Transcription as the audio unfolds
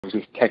I was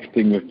just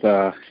texting with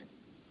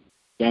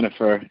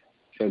Jennifer.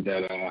 Said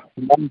that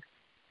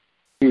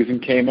Susan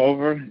came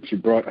over. She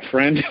brought a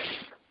friend.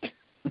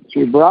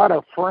 She brought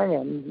a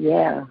friend,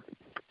 yeah.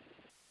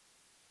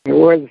 It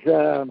was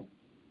a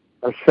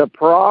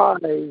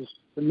surprise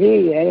to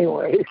me,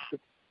 anyways.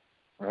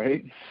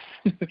 Right?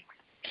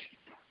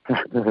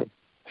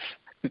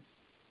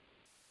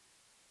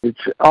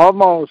 It's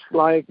almost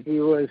like he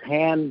was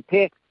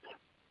handpicked.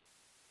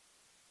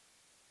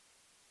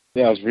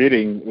 Yeah, I was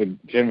reading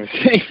what Jen was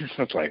saying.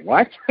 I was like,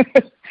 what?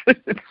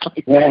 It's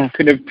like, Yeah.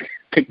 Could have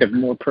picked a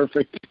more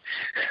perfect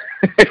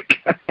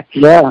guy.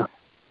 Yeah.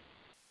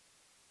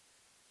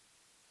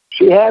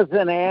 She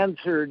hasn't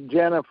answered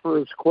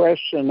Jennifer's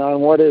question on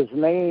what his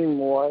name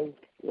was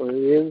or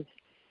is.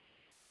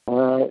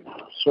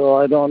 So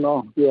I don't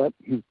know yet.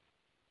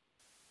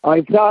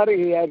 I thought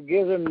he had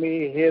given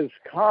me his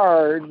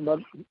card, but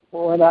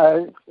when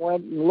I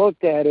went and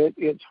looked at it,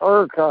 it's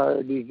her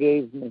card he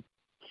gave me.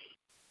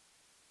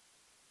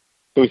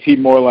 So is he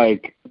more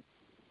like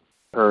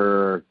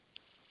her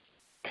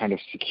kind of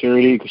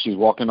security because she's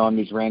walking on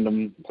these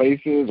random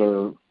places,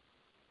 or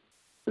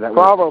is that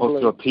what it's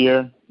supposed to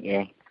appear?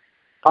 Yeah.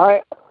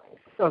 I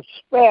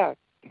suspect,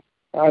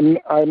 I'm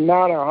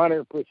not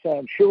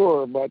 100%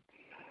 sure, but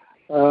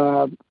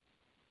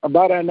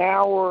about an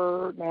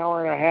hour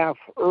and a half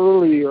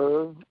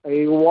earlier,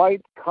 a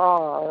white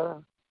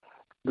car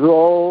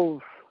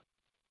drove,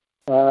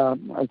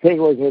 I think it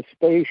was a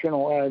station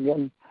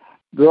wagon,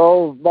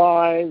 drove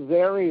by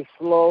very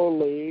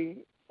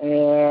slowly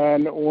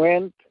and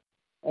went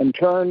and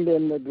turned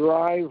in the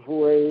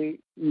driveway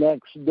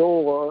next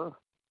door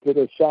to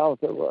the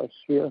south of us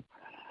here,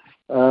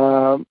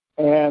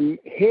 and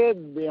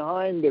hid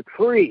behind a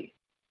tree,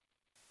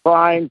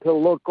 trying to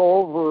look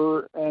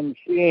over and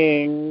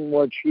seeing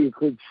what she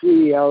could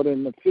see out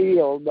in the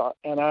field.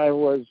 And I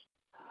was,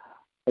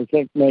 I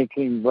think,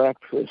 making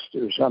breakfast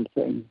or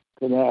something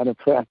to that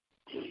effect.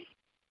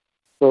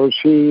 So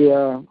she,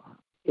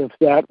 if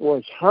that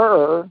was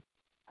her,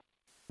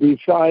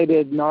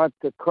 decided not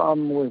to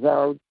come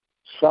without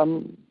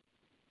some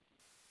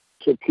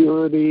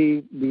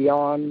security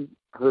beyond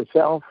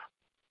herself,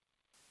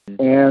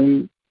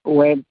 and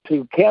went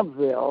to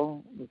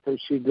Kempville because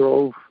she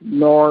drove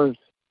north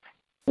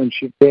when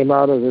she came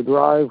out of the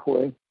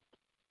driveway,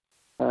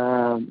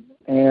 and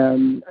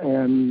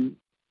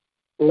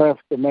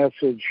left a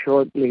message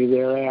shortly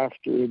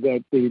thereafter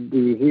that they'd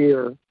be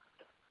here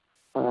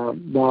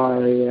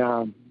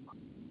by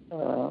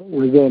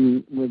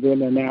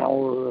within an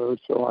hour or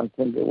so, I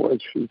think it was.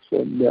 She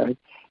said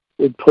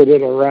they'd put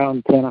it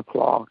around 10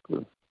 o'clock.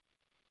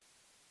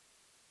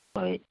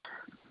 Right.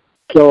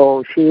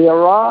 So she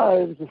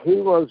arrived. He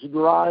was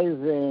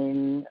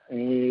driving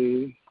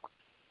a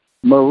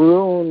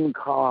maroon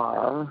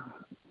car,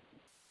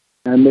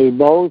 and they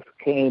both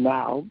came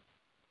out.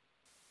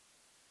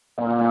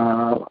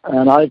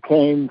 And I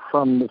came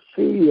from the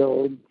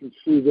field to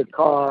see the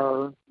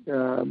car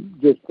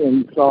just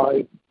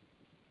inside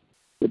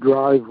the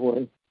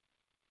driveway.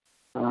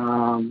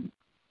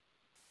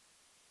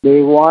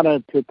 They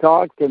wanted to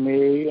talk to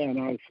me, and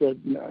I said,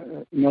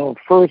 no,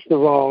 first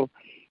of all,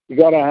 you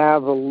got to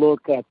have a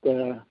look at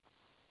the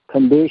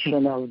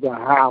condition of the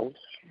house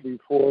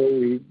before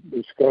we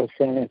discuss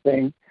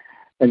anything.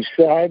 And she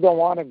said, I don't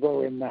want to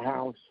go in the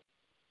house.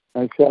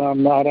 I said,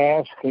 I'm not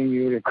asking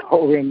you to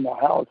go in the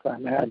house.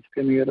 I'm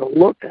asking you to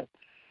look at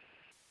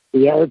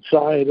the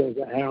outside of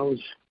the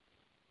house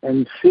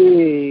and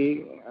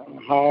see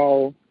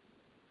how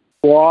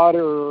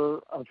water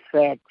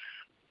affects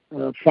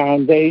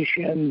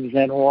foundations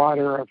and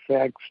water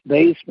affects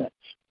basements.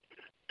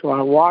 So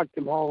I walked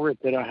him over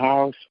to the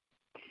house,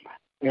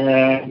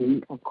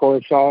 and of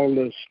course all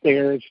the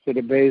stairs to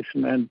the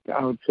basement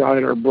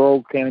outside are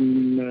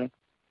broken.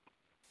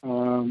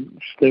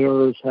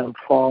 Stairs have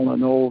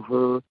fallen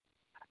over.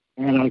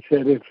 And I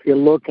said, if you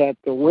look at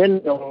the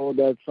window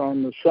that's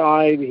on the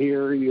side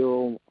here,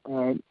 you'll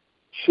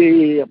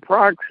see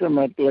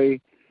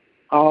approximately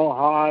how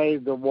high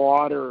the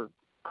water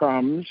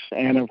comes.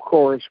 And of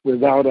course,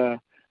 without a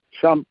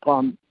sump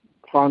pump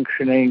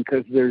functioning,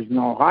 because there's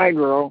no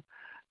hydro,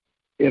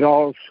 it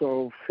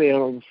also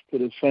fills to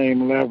the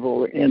same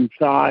level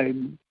inside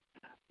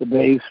the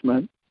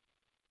basement,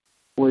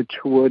 which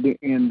would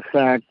in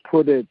fact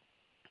put it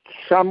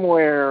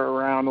somewhere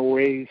around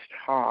waist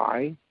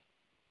high.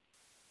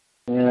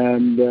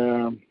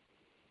 And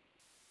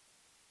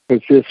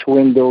because this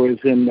window is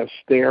in the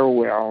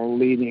stairwell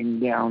leading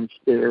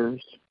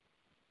downstairs.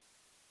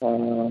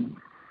 And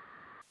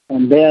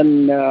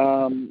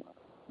then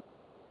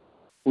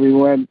we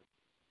went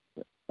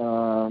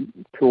to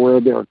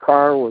where their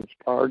car was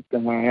parked,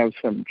 and I have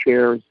some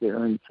chairs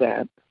there and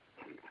sat.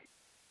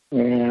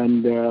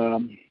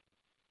 And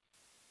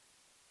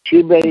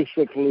she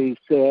basically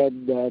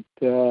said that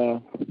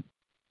the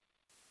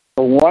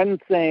one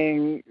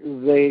thing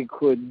they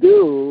could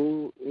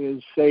do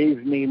is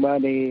save me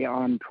money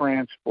on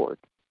transport.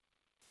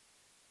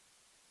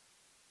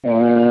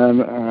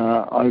 And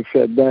I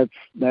said,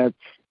 that's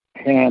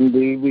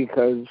handy,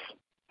 because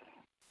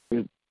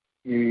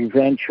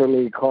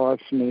eventually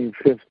cost me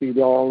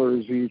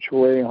 $50 each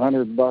way,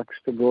 $100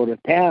 to go to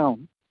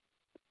town.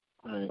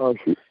 Right. So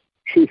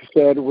she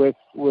said with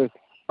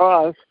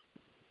us,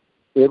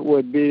 it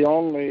would be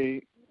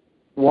only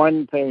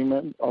one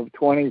payment of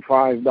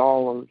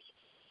 $25.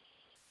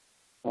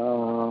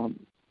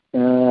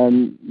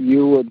 And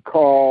you would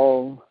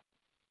call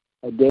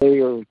a day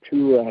or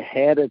two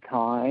ahead of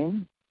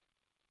time,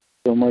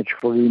 so much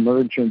for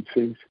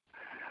emergencies,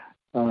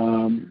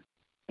 and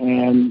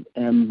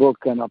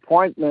book an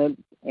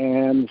appointment,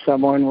 and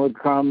someone would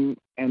come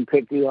and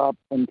pick you up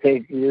and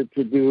take you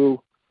to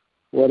do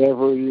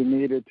whatever you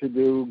needed to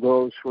do,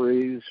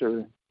 groceries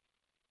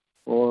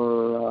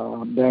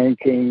or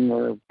banking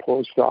or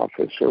post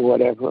office or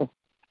whatever,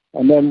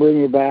 and then bring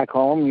you back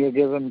home. You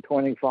give them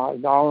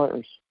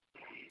 $25.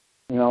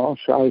 You know,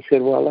 so I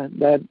said, well,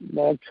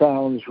 that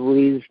sounds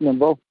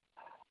reasonable.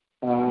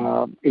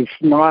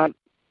 It's not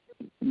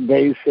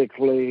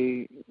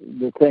basically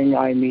the thing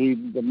I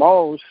need the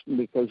most,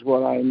 because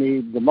what I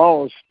need the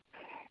most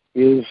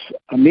is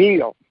a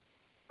meal.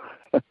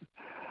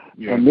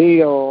 Yeah. A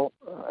meal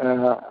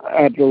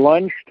at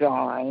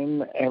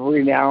lunchtime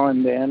every now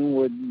and then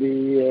would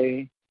be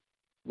a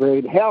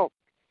great help.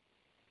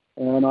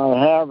 And I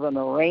have an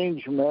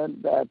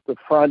arrangement at the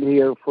front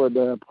here for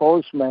the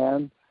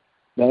postman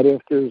that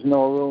if there's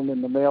no room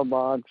in the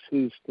mailbox,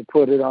 he's to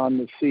put it on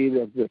the seat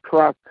of the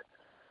truck,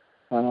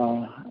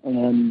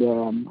 and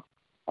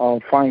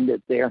I'll find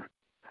it there.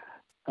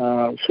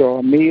 So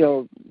a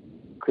meal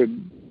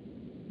could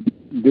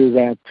do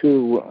that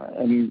too.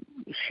 And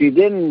she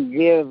didn't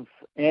give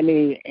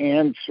any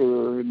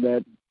answer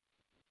that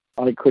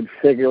I could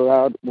figure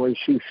out. Was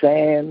she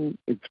saying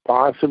it's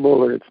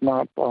possible or it's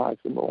not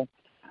possible?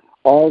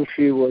 All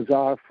she was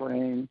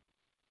offering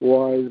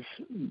was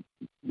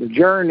the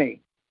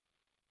journey.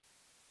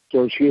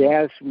 So she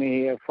asked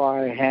me if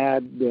I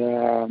had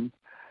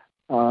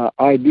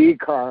ID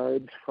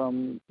cards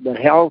from the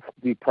health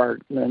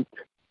department,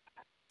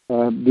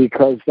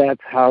 because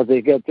that's how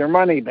they get their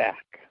money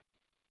back.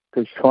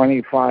 Because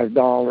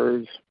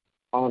 $25,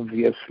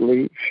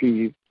 obviously,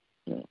 she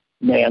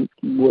meant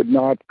would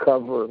not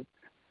cover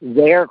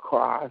their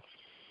costs,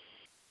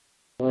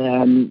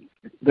 and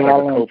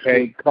balance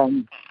would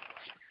come.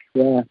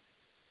 Yeah,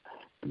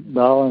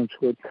 balance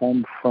would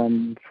come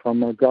from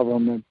a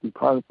government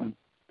department.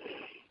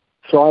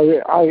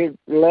 So I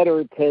let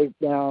her take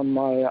down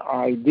my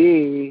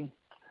ID,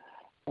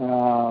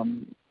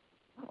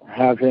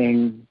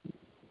 having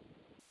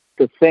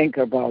to think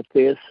about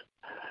this.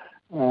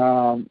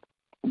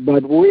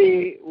 But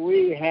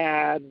we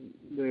had,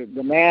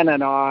 the man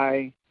and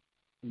I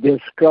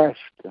discussed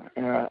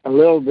a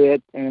little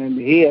bit, and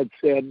he had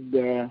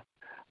said,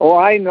 oh,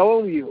 I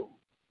know you.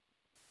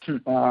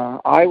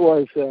 I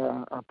was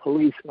a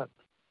policeman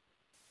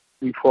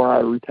before I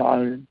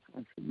retired. I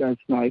said,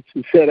 that's nice.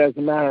 He said, as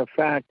a matter of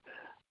fact,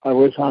 I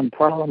was on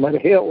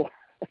Parliament Hill.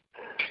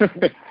 I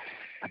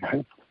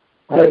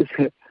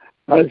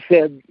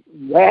said,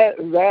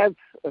 that's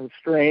a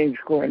strange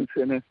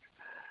coincidence.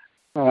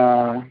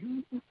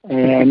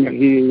 And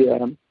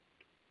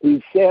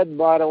he said,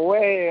 by the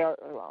way,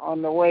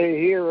 on the way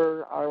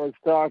here, I was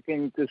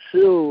talking to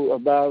Sue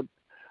about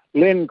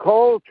Lynn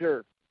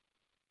Coulter.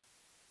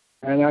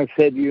 And I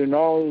said, you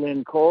know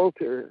Lynn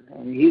Coulter?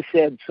 And he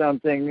said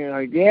something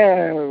like,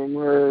 yeah,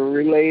 we're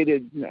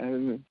related.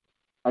 And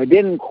I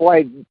didn't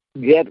quite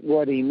get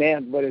what he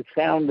meant, but it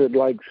sounded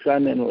like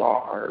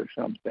son-in-law or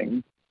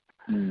something.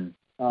 Mm.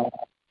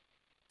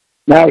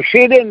 Now,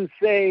 she didn't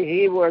say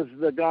he was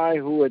the guy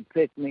who would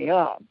pick me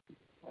up.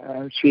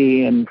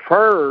 She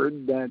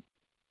inferred that,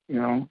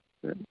 the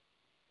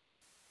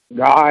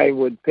guy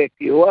would pick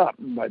you up,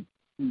 but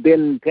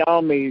didn't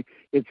tell me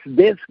it's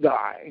this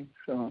guy.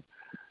 So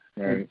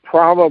right. It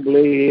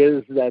probably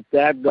is that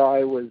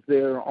guy was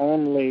there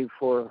only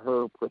for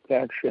her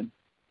protection.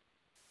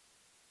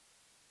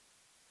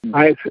 Mm.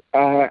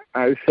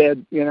 I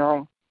said,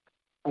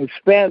 I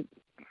spent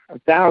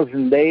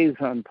 1,000 days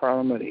on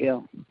Parliament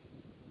Hill.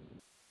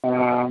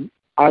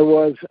 I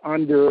was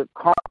under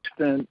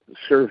constant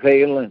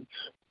surveillance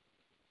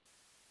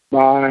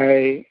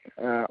by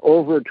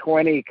over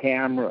 20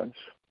 cameras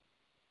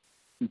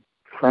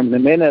from the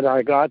minute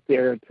I got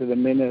there to the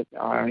minute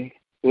I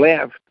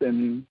left,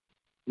 and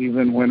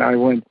even when I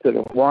went to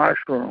the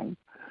washroom.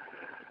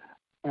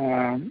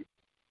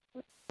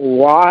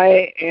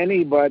 Why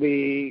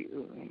anybody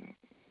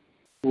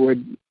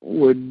would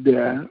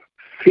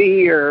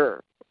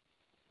fear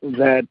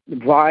that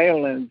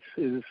violence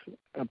is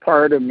a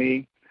part of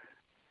me,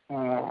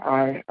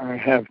 I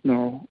have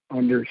no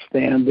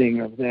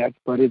understanding of that.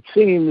 But it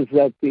seems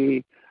that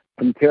the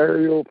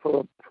Ontario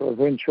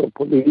Provincial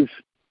Police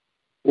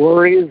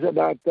worries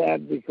about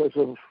that because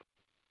of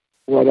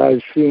what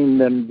I've seen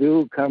them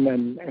do, come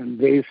and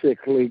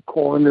basically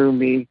corner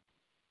me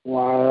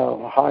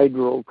while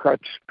Hydro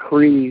cuts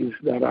trees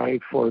that I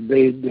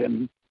forbade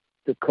them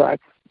to cut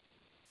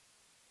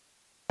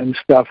and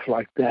stuff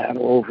like that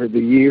over the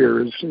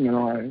years.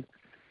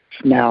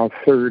 It's now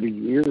 30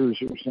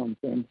 years or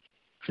something.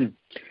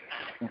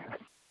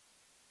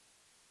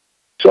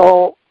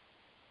 So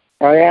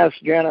I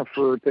asked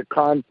Jennifer to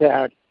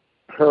contact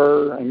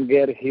her and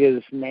get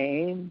his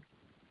name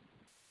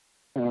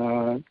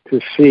to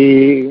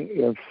see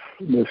if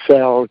the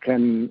cell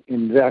can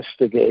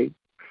investigate.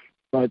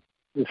 But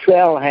the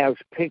cell has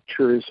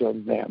pictures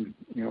of them,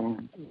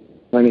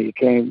 when he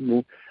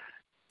came.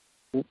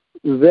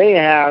 They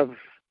have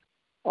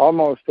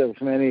almost as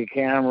many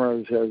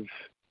cameras as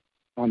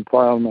on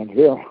Parliament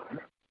Hill,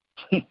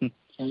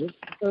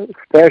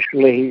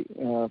 especially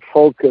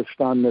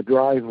focused on the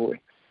driveway.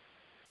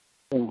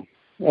 So,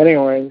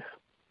 anyways,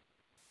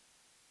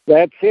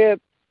 that's it.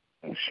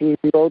 She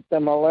wrote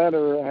them a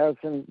letter,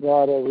 hasn't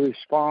got a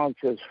response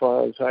as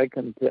far as I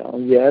can tell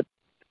yet.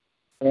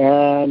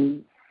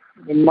 And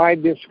in my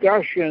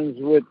discussions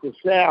with the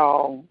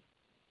cell,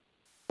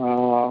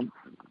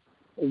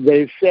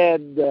 they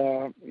said,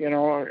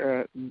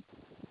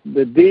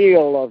 the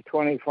deal of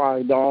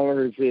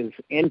 $25 is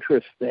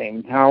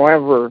interesting.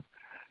 However,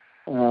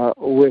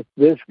 with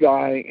this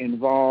guy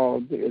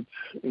involved,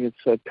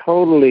 it's a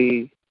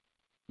totally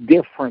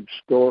different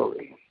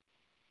story.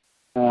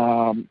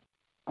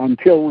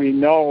 Until we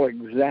know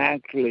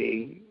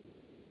exactly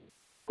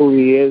who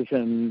he is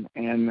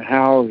and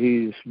how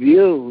he's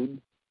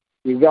viewed,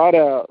 you got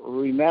to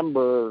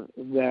remember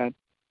that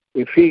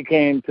if he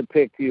came to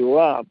pick you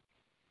up,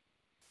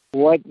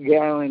 what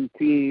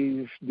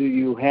guarantees do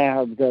you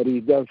have that he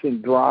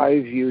doesn't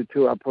drive you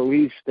to a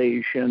police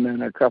station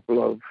and a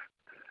couple of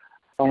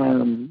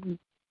armed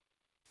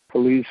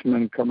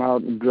policemen come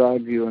out and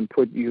drag you and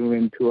put you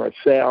into a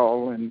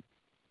cell and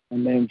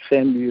then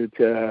send you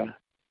to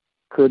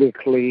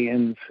critically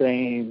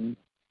insane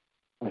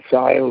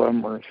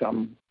asylum or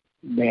some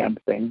damn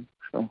thing?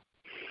 So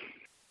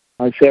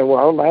I said,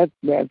 well,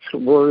 that's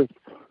worth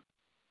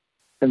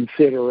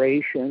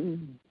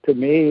consideration. To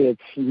me,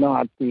 it's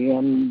not the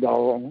end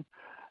all.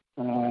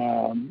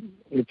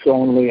 It's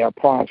only a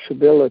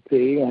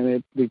possibility, and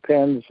it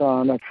depends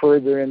on a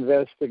further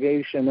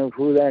investigation of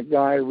who that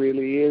guy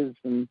really is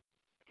and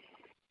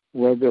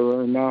whether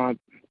or not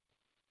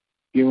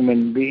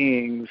human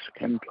beings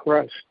can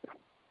trust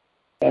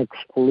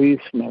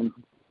ex-policemen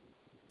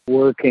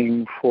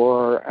working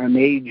for an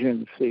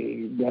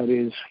agency that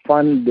is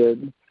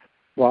funded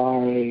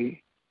by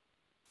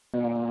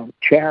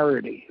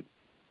charity.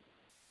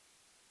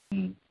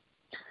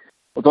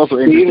 It's also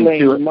interesting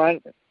too.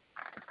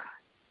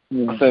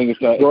 I'm saying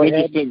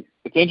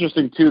it's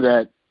interesting too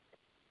that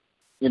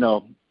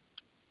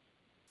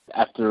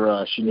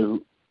after she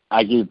knew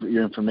I gave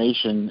your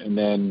information, and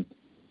then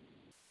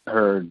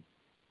her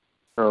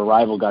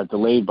arrival got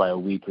delayed by a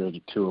week or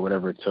two or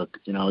whatever it took.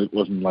 It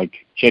wasn't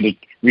like she had to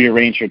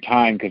rearrange her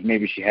time because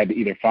maybe she had to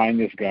either find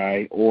this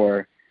guy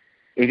or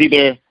it was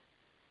either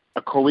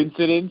a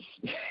coincidence,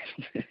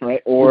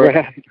 right? Or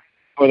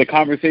the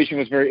conversation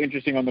was very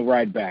interesting on the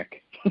ride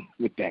back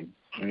with them.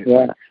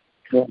 Right?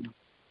 Yeah.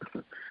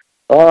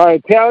 Well,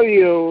 I tell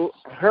you,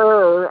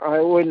 her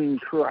I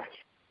wouldn't trust.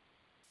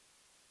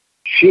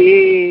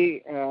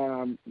 She,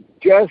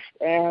 just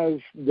as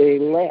they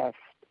left,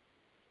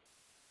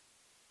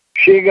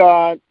 she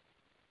got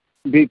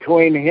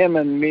between him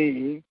and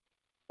me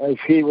as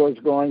he was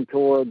going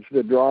towards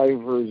the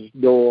driver's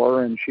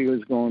door and she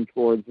was going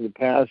towards the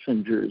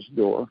passenger's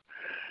door.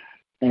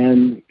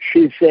 And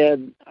she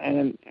said,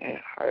 and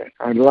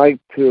I'd like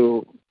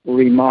to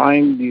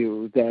remind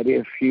you that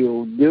if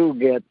you do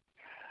get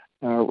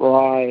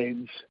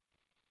rides,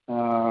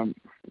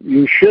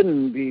 you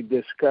shouldn't be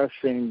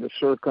discussing the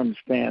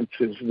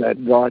circumstances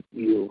that got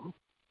you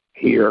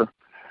here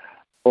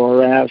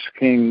or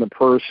asking the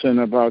person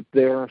about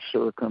their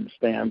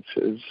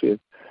circumstances.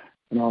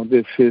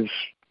 This is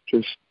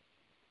just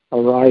a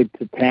ride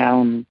to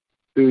town,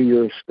 do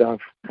your stuff,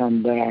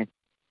 come back,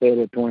 pay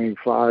the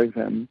 25,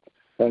 and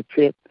that's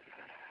it.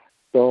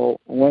 So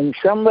when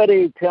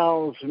somebody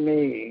tells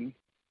me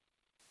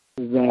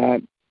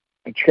that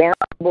a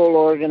charitable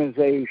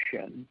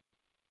organization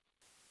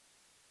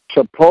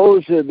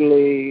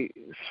supposedly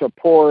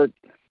support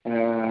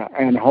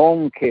and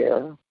home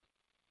care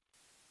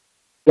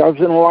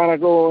doesn't want to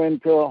go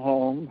into a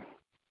home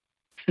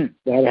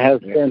that has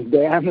been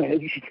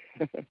damaged,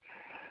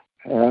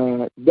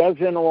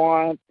 doesn't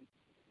want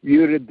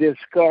you to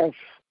discuss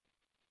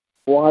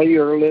why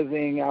you're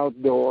living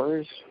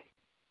outdoors,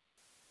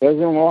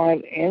 doesn't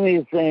want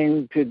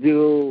anything to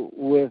do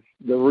with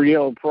the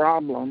real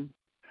problem,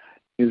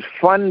 is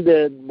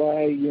funded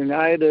by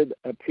United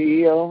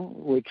Appeal,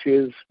 which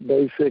is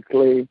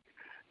basically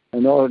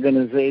an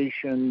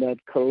organization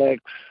that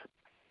collects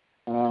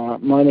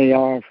money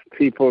off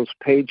people's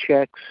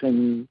paychecks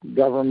in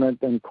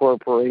government and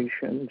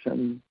corporations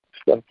and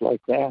stuff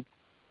like that.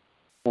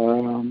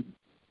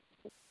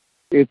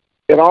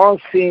 It all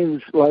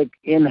seems like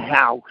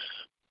in-house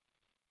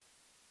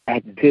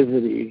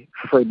activity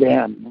for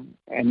them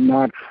and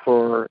not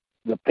for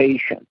the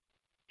patient.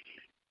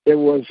 It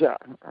was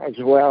as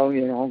well,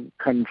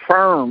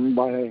 confirmed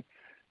by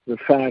the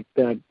fact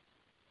that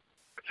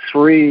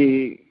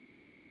 3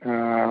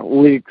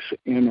 weeks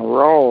in a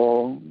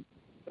row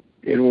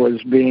it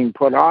was being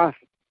put off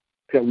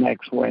till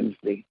next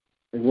Wednesday.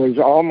 It was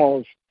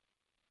almost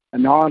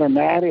an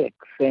automatic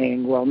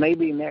saying, well,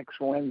 maybe next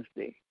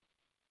Wednesday.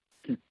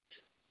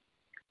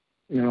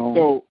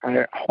 So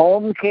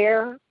home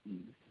care?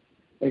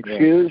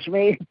 Excuse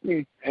me?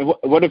 And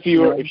what if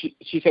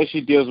she says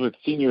she deals with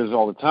seniors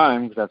all the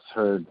time, because that's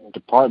her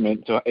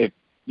department. So if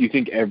you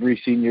think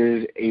every senior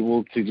is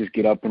able to just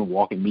get up and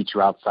walk and meet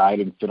you outside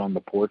and sit on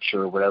the porch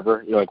or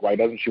whatever, you're like, why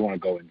doesn't she want to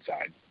go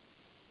inside?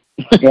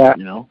 Yeah.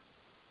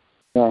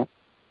 Yeah.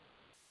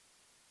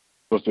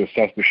 Supposed to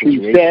assess the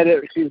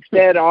situation. She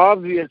said,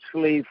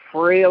 obviously,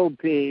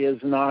 frailty is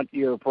not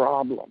your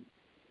problem.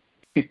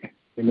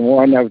 And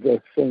one of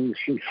the things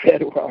she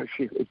said while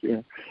she was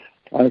here,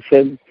 I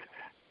said,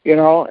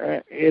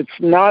 it's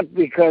not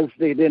because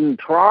they didn't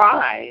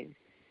try.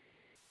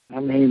 I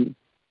mean,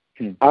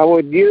 how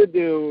would you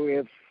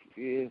do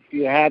if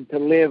you had to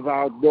live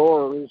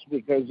outdoors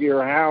because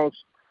your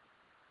house,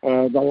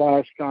 the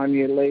last time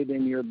you laid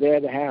in your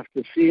bed, half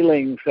the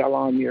ceiling fell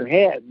on your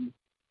head,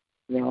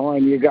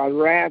 and you got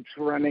rats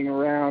running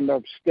around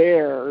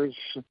upstairs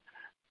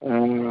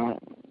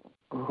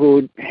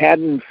who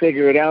hadn't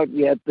figured out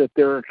yet that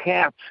there are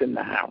cats in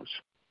the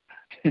house.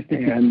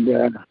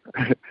 And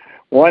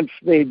once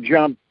they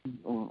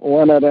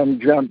one of them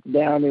jumped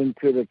down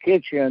into the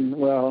kitchen,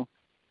 well,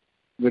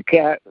 the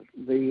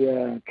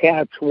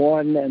cats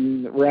won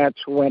and the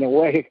rats went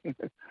away.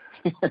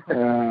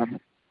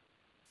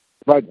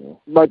 But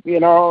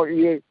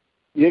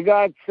you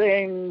got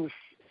things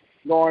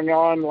going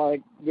on,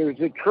 like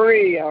there's a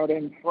tree out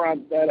in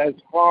front that has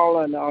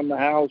fallen on the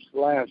house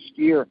last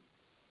year,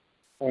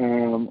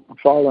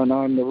 fallen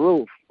on the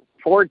roof.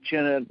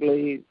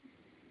 Fortunately,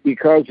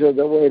 because of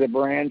the way the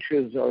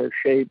branches are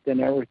shaped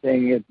and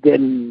everything, it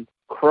didn't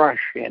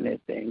crush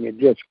anything. It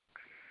just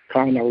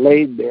kind of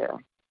laid there.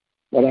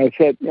 But I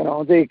said,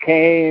 they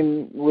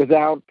came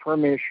without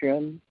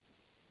permission,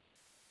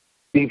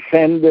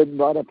 defended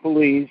by the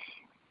police,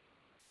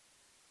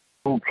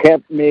 who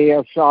kept me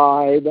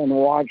aside and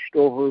watched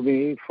over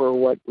me. For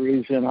what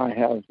reason, I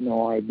have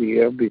no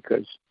idea,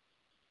 because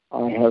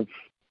I have,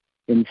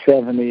 in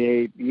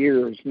 78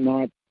 years,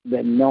 not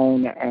been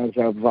known as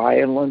a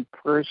violent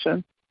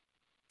person.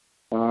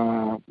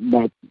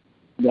 But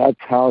that's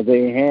how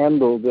they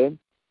handled it.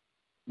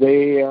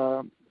 They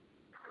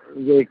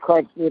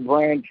cut the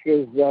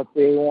branches that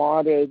they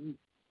wanted,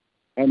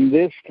 and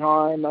this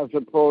time, as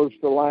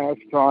opposed to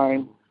last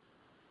time,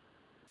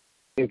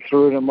 they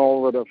threw them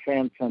over the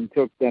fence and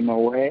took them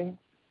away.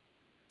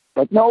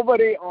 But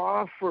nobody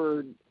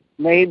offered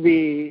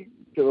maybe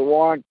to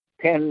walk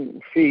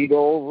 10 feet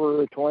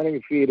over,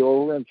 20 feet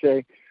over, and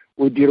say,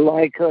 would you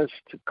like us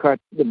to cut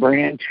the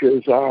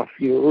branches off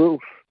your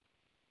roof?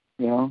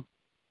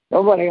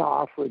 Nobody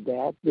offered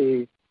that.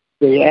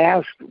 They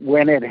asked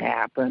when it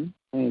happened,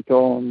 and I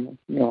told them,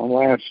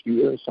 last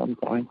year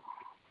sometime.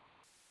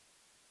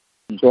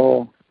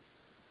 So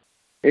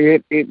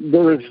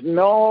there's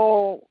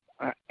no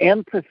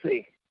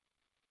empathy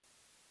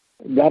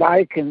that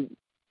I can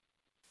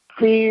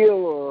feel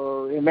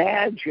or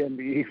imagine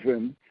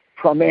even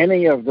from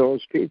any of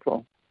those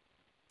people.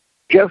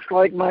 Just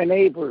like my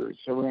neighbors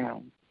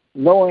around.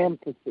 No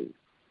empathy.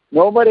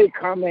 Nobody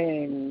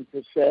coming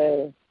to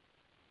say,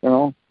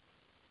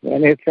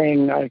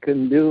 anything I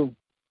can do.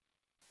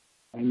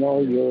 I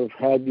know you've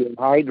had your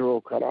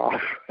hydro cut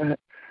off.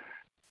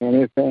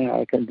 Anything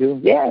I can do?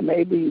 Yeah,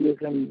 maybe you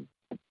can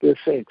put this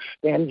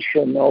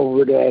extension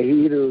over the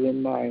heater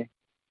in my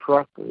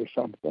truck or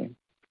something.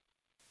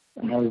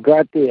 And I've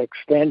got the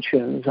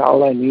extensions.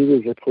 All I need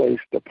is a place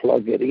to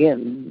plug it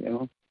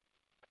in,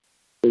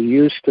 They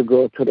used to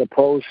go to the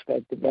post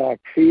at the back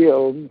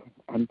field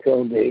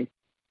until they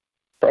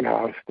cut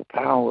off the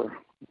power,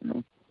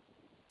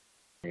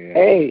 Yeah.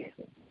 Hey,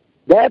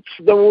 that's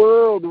the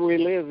world we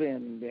live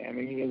in,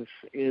 Danny,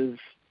 is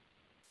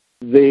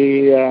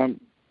the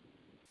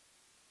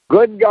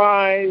good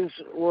guys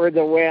were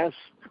the West,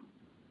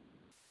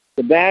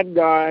 the bad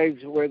guys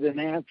were the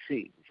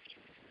Nazis.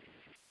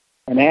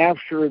 And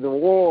after the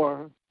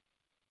war,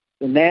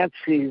 the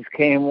Nazis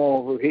came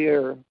over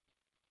here,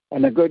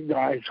 and the good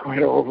guys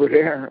went over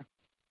there.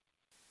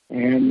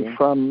 And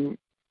from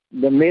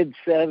the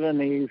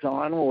mid-'70s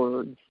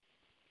onwards,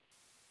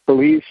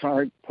 police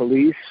aren't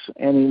police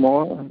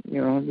anymore.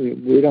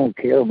 They don't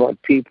care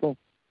about people.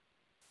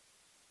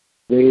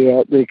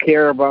 They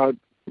care about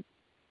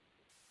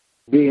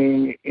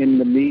being in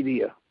the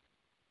media,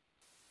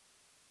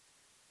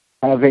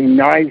 having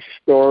nice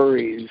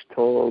stories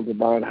told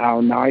about how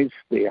nice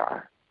they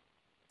are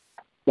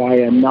by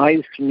a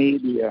nice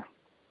media.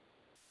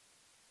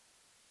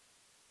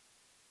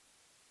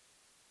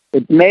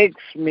 It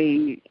makes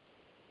me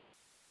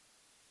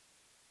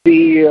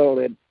feel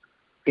it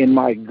in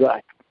my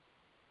gut.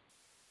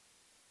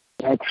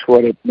 That's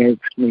what it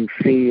makes me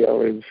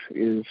feel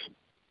is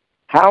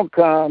how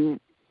come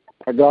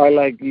a guy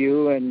like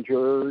you and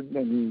Gerd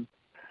and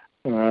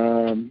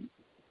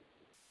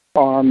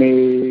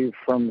Army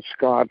from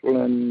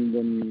Scotland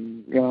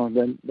and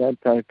that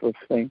type of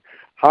thing,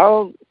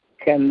 how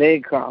can they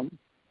come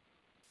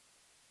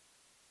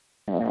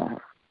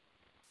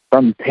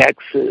from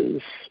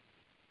Texas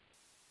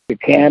to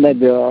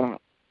Canada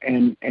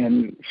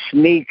and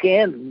sneak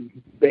in,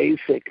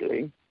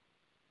 basically,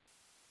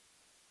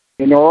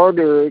 in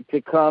order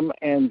to come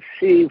and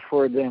see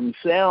for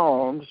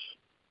themselves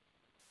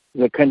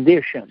the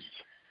conditions.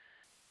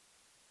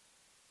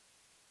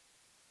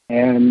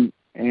 And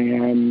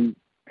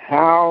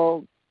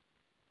how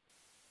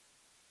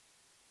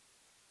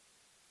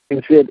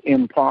is it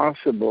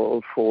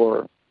impossible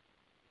for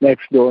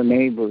next-door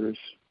neighbors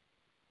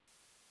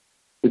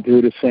to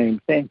do the same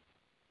thing?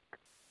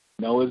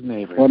 Noah's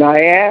neighbor. When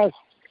I asked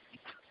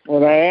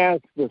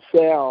the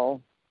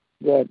cell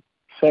that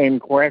same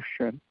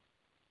question,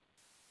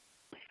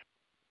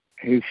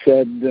 he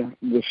said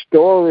the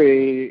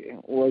story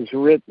was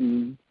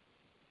written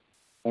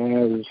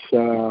as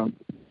a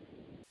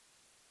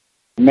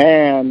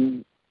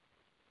man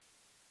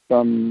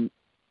from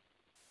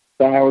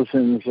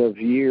thousands of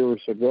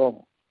years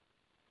ago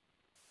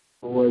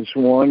who was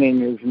warning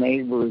his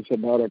neighbors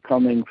about a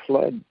coming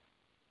flood.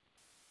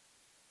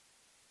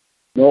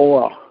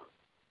 Noah,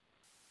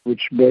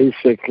 which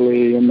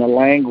basically in the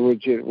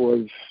language it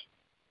was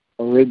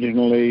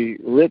originally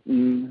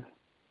written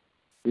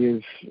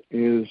is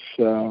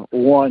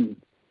one,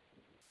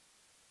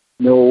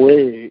 no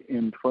way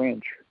in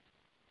French.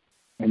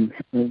 And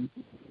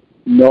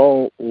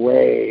no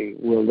way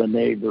will the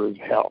neighbors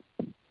help.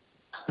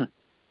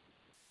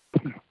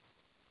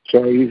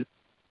 So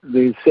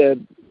they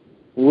said,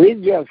 we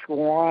just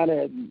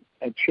wanted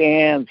a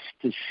chance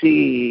to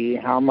see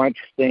how much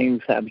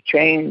things have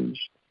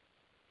changed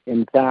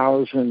in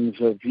thousands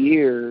of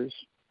years.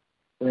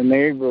 The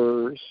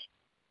neighbors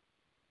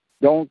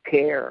don't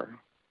care,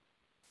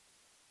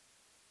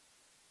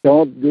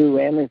 don't do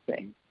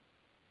anything.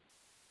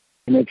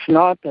 And it's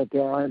not that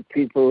there aren't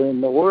people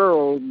in the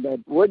world that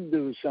would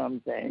do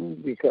something,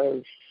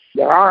 because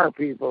there are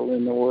people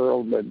in the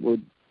world that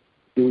would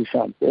do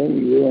something.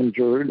 You and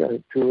Jared are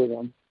two of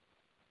them.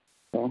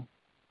 So.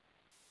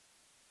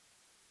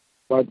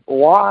 But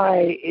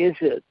why is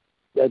it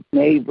that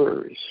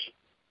neighbors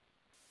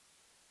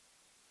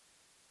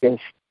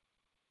just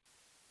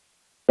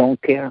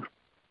don't care?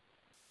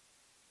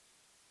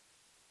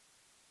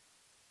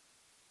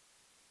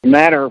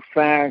 Matter of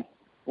fact,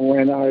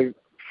 when I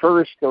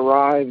first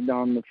arrived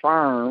on the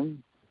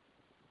farm,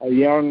 a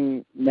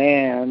young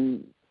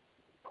man,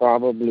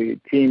 probably a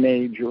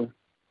teenager,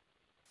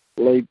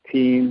 late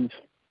teens,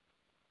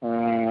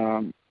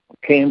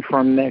 came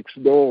from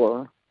next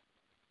door.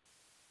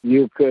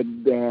 You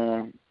could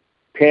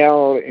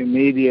tell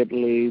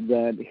immediately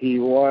that he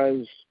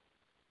was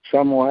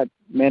somewhat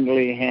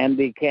mentally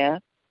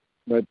handicapped,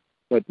 but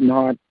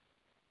not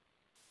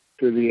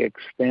to the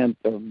extent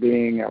of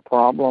being a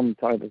problem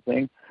type of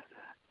thing.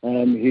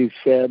 And he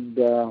said,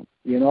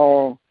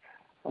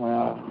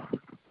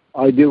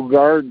 I do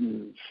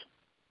gardens,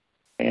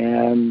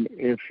 and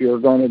if you're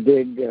going to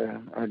dig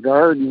a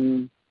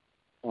garden,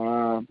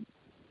 I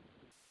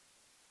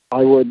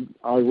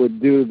would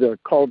do the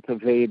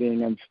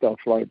cultivating and stuff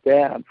like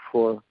that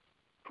for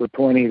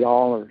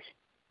 $20.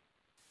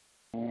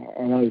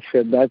 And I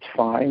said, that's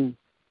fine.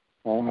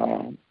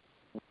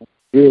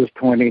 Here's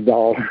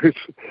 $20.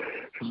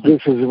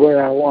 This is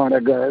where I want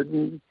a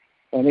garden.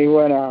 And he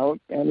went out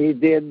and he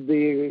did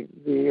the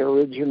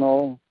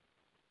original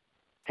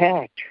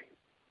patch.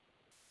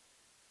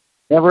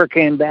 Never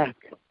came back.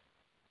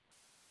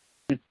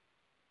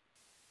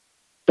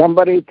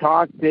 Somebody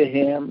talked to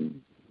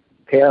him,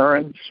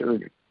 parents or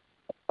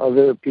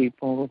other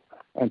people,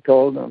 and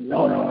told him,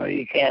 no,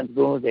 you can't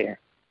go there.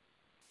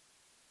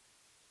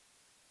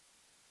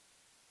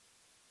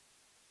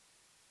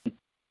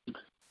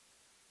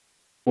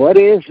 What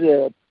is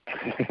it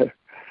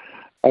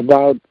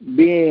about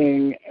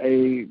being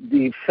a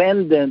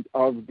defendant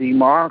of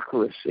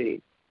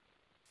democracy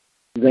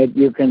that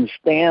you can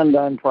stand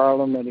on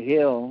Parliament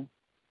Hill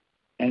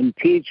and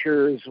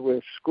teachers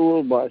with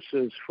school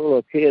buses full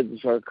of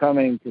kids are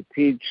coming to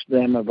teach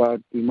them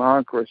about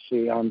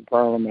democracy on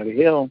Parliament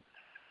Hill,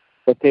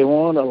 but they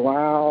won't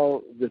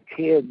allow the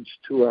kids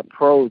to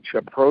approach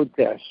a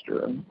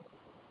protester,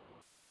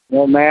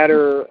 no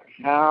matter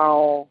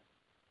how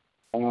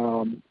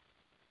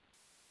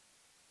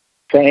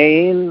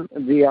sane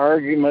the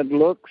argument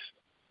looks,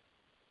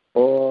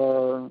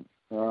 or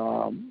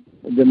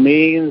the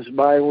means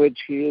by which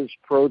he is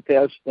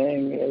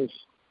protesting is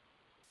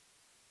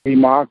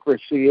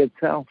democracy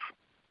itself.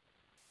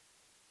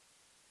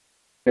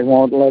 They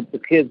won't let the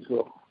kids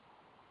go.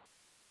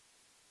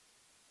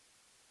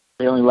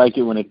 They only like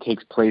it when it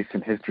takes place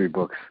in history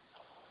books.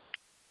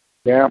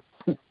 Yeah.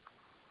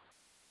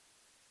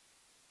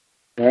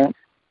 Yeah.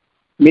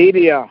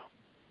 Media,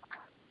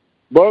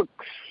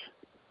 books,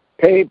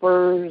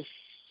 papers,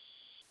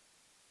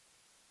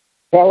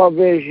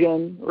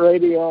 television,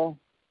 radio.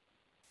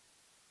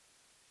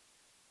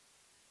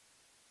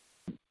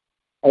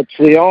 It's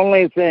the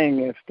only thing.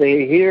 If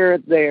they hear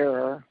it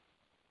there,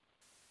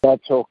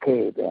 that's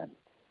okay then.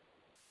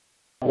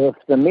 If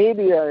the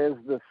media is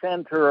the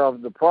center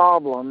of the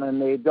problem and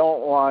they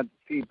don't want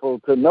people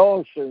to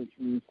know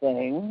certain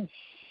things,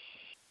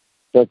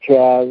 such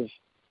as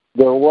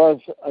there was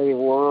a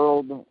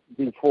world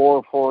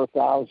before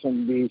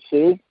 4000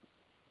 BC,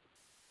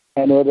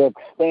 and it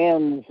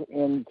extends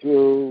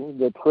into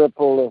the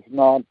triple, if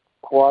not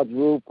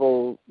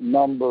quadruple,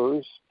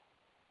 numbers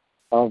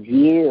of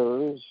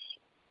years.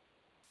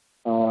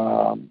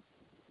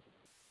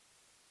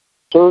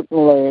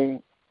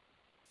 Certainly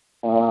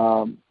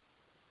 40,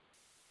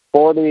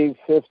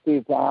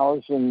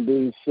 50,000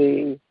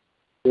 BC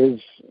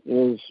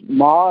is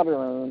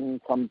modern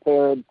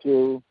compared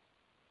to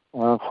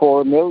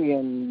 4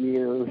 million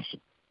years.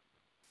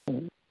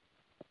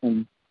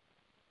 And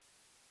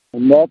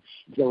that's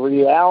the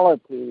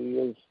reality,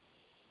 is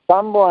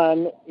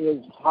someone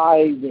is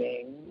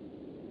hiding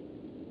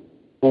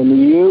and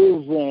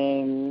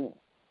using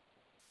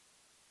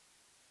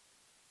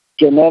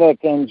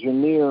genetic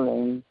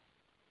engineering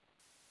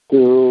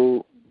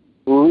to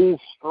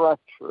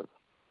restructure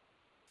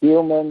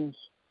humans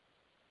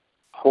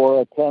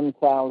for a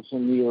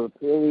 10,000-year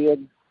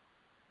period,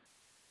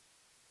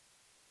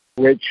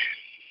 which,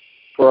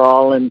 for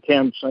all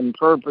intents and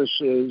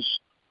purposes,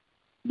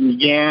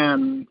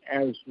 began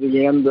as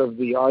the end of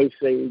the Ice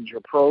Age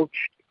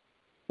approached,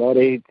 about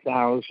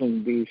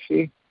 8,000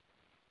 BC,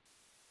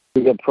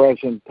 to the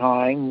present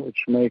time,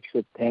 which makes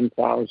it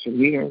 10,000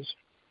 years.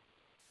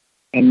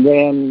 And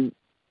then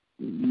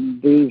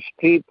these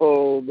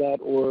people that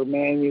were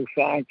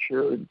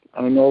manufactured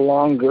are no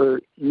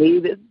longer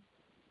needed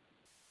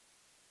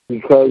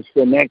because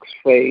the next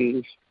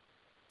phase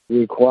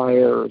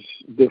requires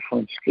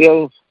different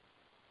skills,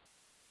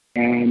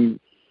 and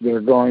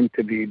they're going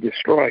to be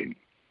destroyed,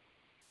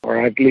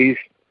 or at least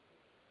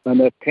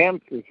an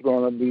attempt is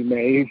going to be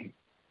made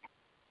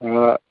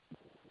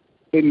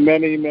in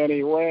many,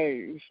 many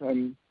ways.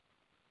 And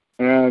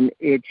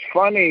it's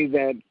funny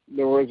that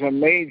there was a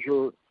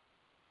major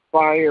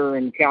fire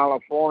in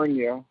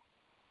California,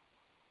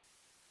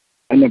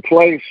 and the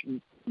place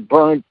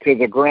burnt to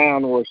the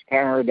ground was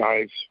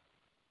Paradise.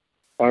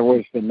 That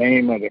was the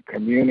name of the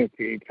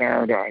community,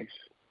 Paradise.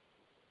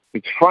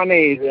 It's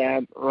funny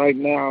that right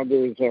now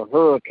there's a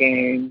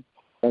hurricane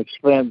that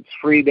spent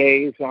 3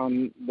 days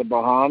on the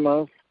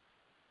Bahamas,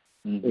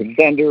 the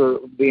center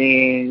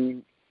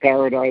being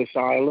Paradise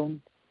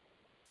Island.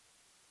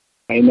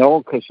 I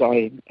know because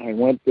I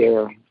went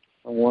there.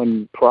 I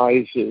won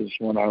prizes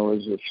when I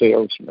was a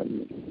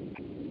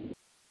salesman.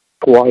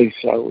 Twice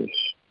I was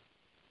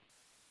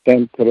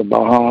sent to the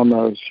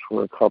Bahamas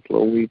for a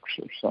couple of weeks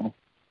or so.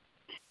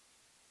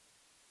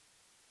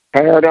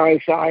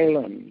 Paradise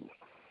Island.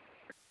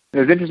 It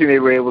was interesting they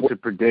were able to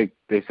predict.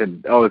 They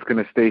said, "Oh, it's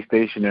going to stay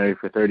stationary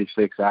for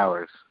 36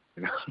 hours."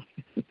 You know?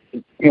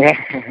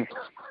 Yeah.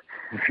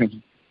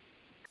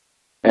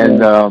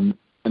 And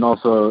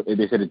also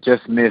they said it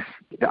just missed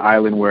the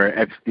island where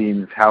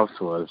Epstein's house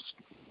was.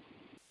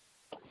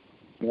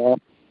 Yeah.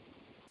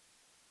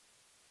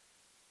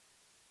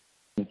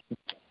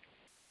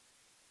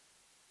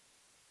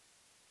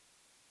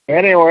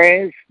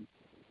 Anyways,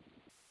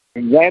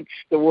 that's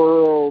the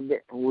world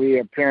we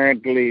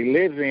apparently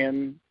live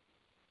in,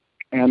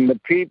 and the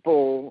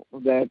people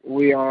that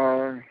we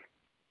are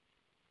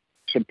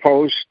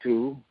supposed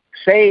to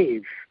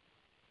save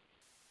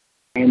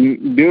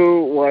and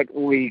do what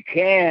we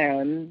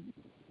can.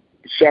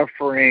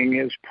 Suffering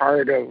is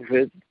part of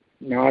it,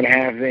 not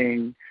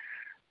having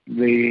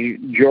the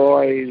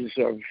joys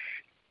of,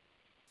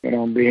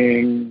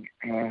 being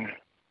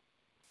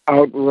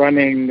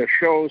outrunning the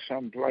show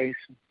someplace.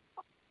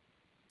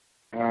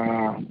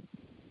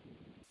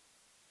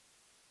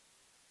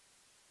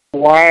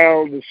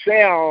 While the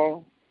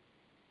cell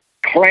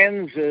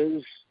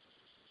cleanses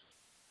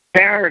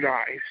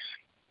paradise,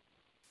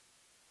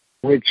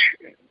 which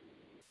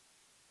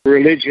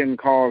religion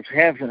calls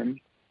heaven,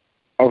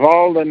 of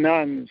all the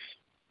nuns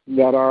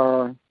that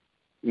are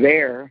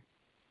there,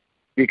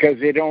 because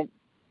they don't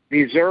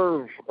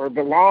deserve or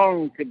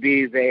belong to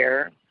be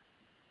there,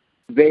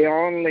 they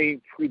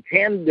only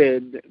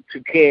pretended to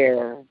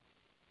care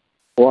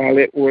while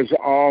it was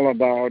all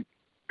about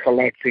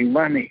collecting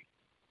money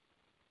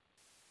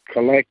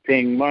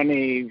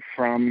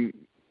from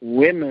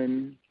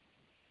women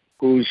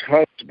whose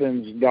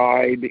husbands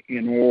died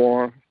in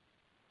war,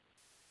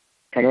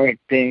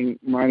 collecting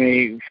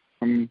money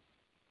from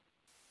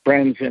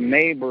friends and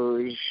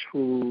neighbors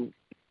who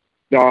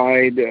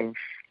died of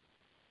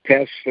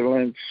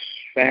pestilence,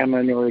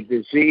 famine, or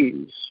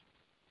disease,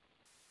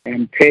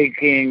 and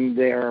taking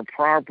their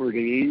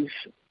properties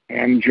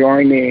and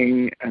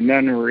joining a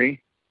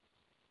nunnery,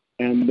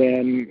 and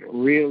then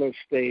real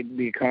estate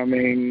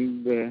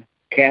becoming the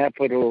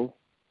capital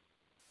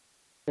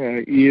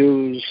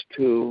used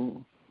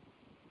to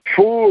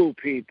fool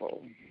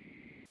people,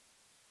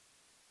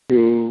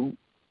 to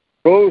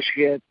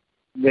bullshit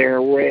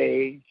their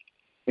way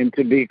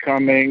into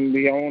becoming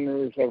the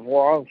owners of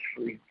Wall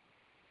Street.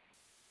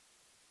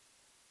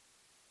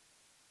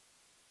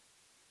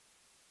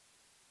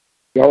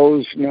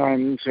 Those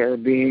nuns are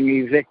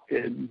being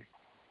evicted,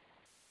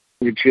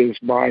 which is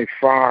by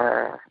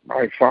far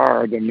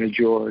the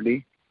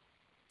majority,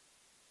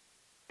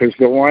 because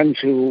the ones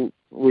who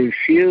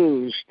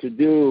refused to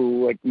do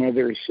what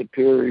Mother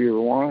Superior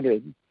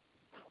wanted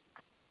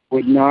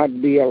would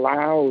not be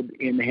allowed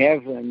in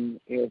heaven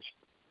if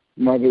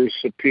Mother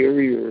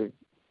Superior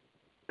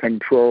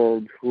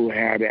controlled who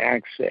had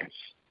access.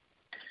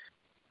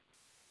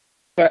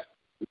 But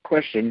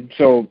question,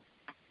 so,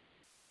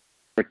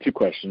 or two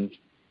questions.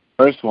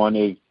 First one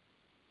is,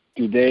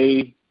 do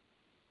they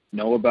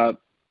know about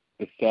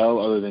the cell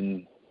other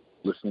than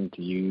listening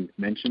to you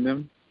mention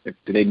them?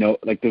 Do they know,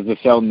 like, does the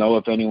cell know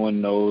if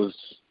anyone knows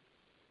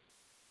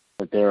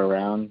that they're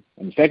around?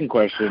 And the second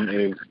question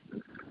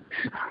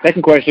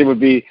would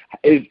be,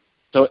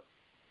 so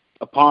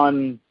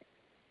upon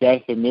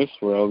death in this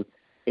world,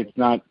 it's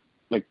not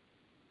like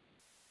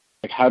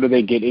how do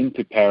they get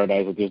into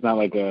paradise? Like, there's not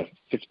like a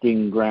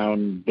sifting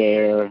ground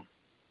there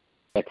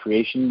that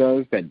creation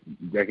does that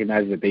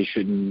recognizes that they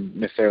shouldn't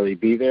necessarily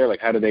be there. Like,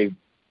 how do they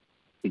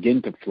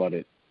begin to flood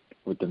it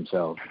with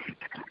themselves?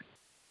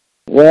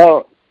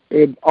 Well,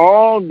 it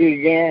all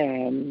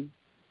began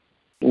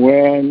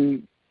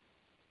when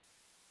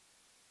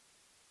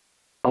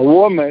a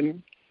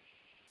woman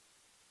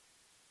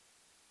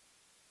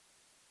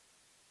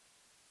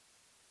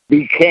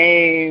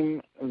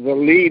became the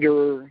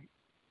leader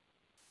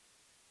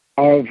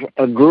of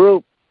a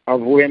group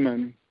of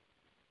women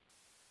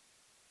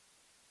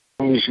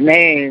whose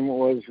name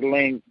was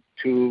linked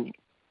to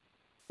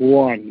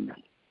one,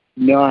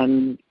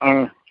 none,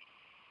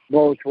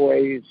 both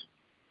ways.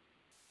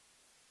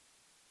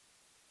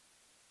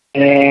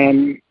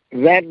 And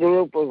that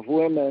group of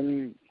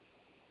women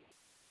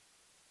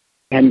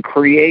and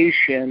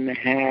creation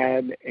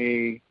had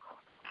a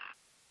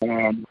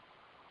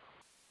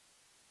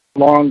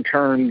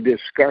long-term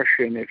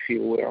discussion, if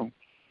you will.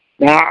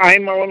 Now,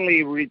 I'm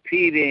only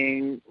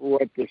repeating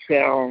what the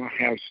cell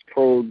has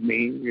told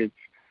me.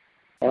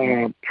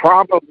 It's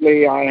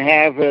probably I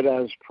have it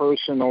as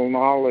personal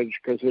knowledge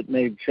because it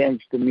made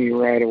sense to me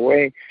right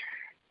away.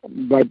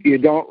 But you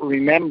don't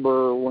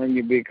remember when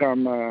you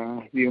become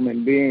a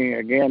human being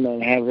again,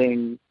 and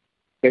having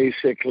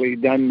basically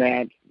done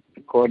that,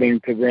 according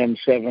to them,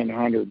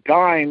 700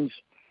 times.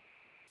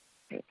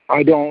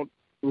 I don't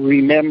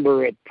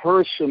remember it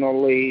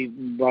personally,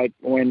 but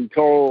when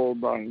told,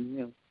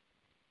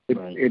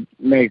 it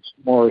makes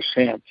more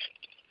sense.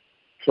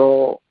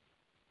 So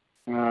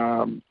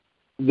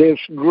this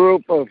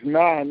group of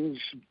nuns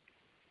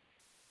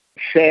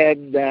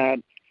said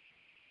that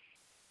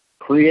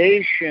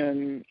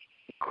creation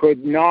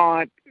could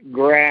not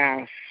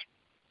grasp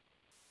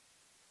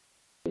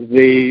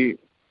the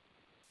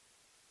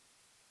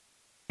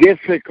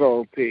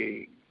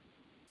difficulty,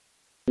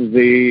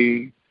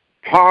 the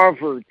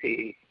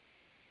poverty,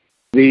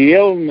 the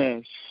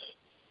illness,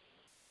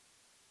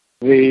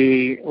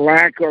 the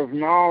lack of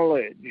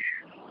knowledge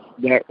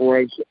that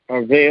was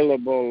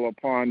available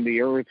upon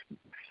the earth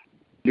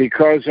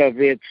because of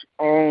its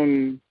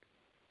own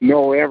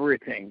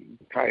know-everything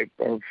type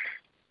of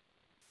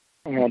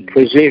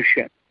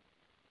position,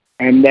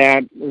 and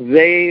that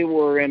they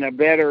were in a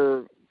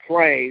better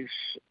place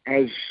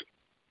as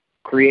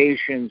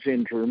creation's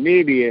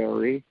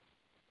intermediary.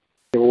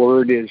 The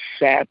word is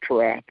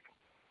satrap.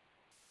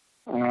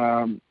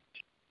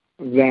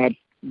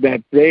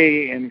 That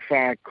they in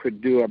fact could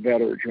do a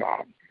better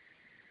job,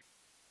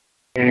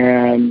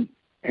 and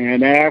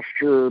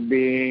after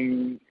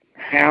being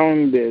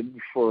hounded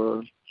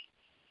for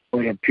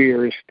what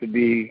appears to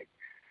be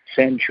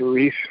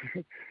centuries,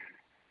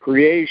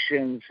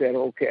 creation said,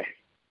 "Okay,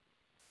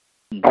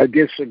 I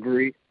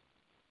disagree,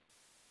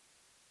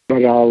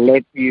 but I'll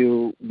let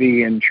you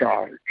be in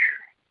charge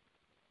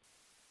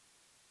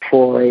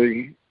for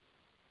a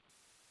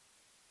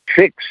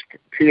fixed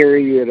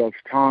period of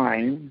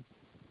time.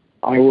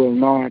 I will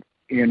not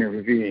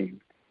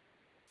intervene."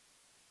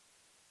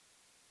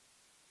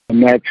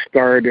 And that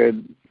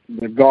started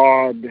the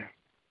God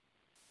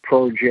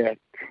project,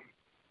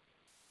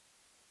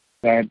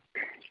 that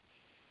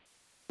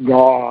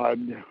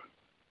God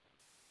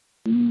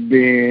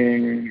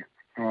being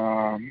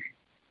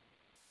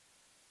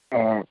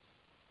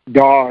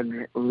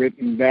dog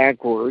written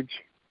backwards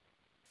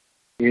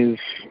is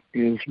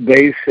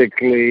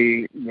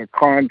basically the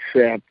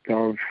concept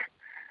of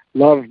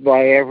loved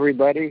by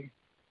everybody,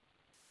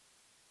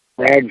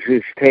 wags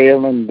his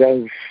tail and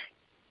does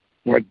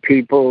what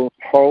people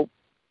hope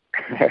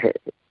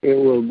it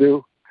will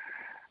do,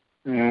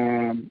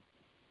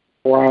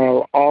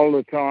 while all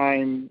the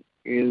time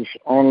is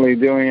only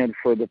doing it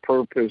for the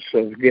purpose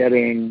of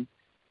getting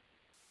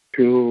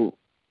to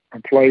a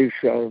place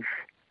of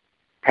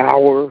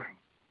power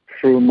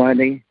through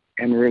money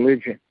and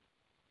religion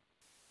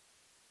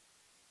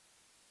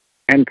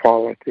and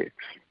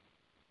politics.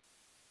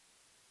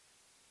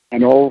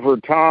 And over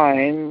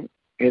time,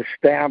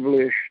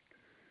 established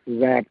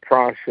that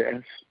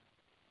process.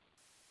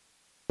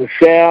 The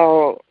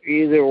cell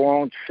either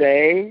won't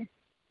say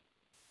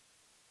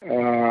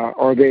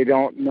or they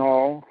don't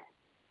know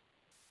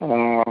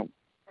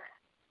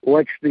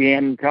what's the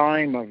end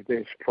time of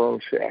this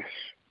process.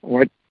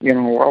 What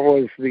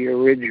was the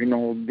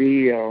original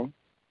deal?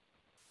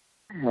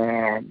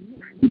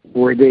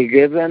 Were they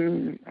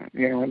given,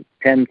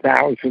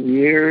 10,000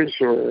 years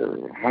or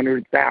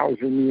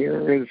 100,000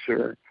 years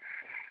or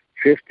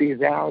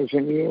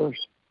 50,000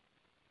 years?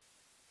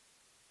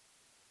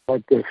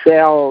 But the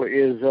cell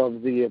is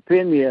of the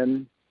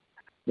opinion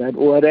that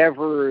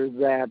whatever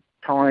that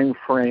time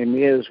frame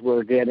is,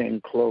 we're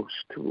getting close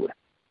to it.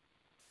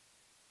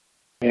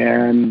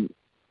 And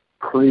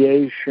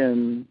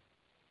creation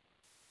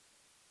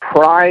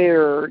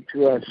prior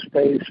to a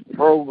space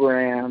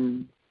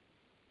program,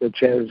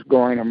 such as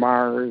going to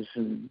Mars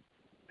and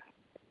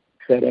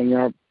setting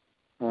up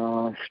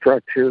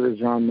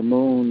structures on the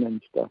moon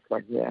and stuff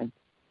like that,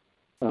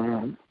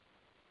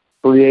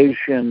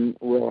 creation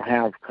will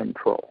have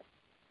control.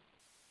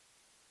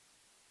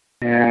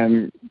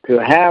 And to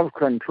have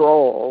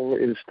control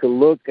is to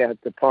look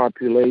at the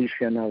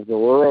population of the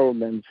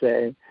world and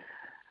say,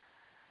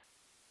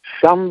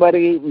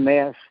 somebody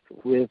messed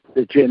with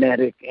the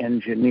genetic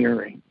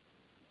engineering.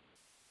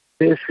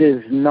 This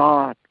is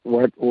not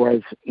what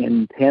was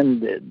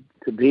intended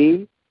to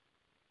be.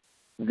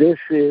 This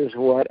is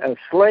what a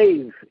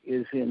slave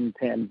is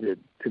intended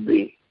to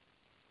be.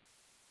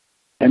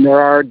 And there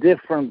are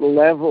different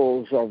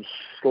levels of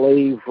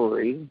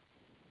slavery.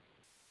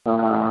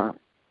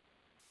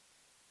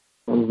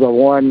 The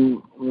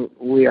one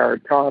we are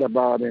taught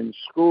about in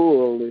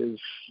school is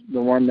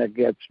the one that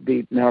gets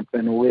beaten up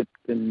and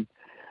whipped and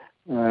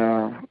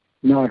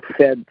not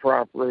fed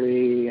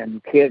properly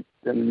and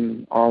kicked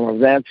and all of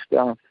that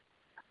stuff.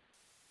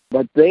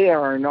 But they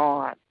are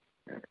not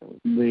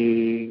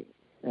the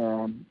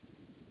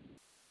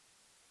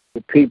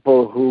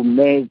people who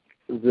make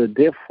the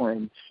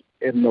difference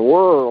in the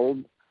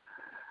world.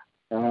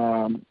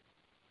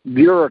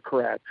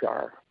 Bureaucrats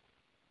are.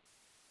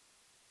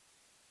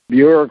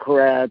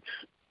 Bureaucrats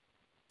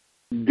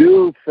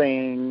do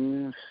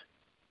things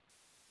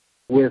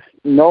with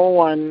no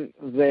one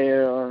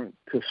there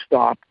to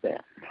stop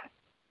them.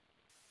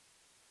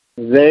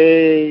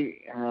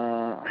 They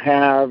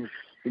have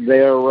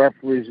their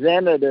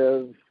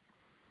representative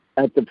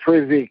at the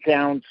Privy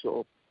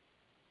Council.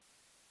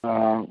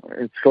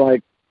 It's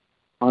like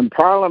on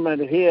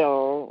Parliament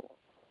Hill,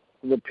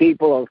 the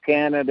people of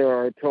Canada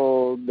are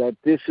told that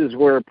this is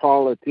where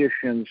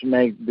politicians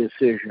make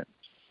decisions.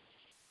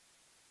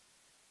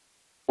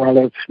 Well,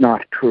 it's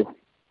not true.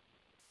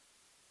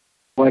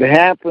 What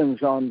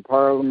happens on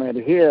Parliament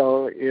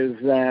Hill is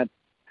that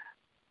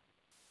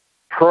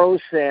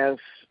process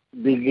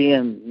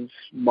begins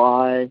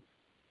by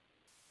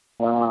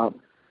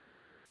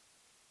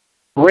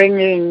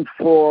bringing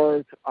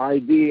forth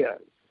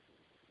ideas.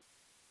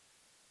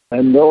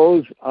 And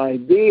those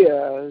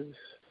ideas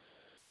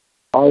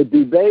are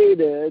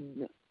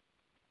debated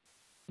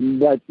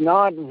but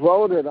not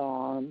voted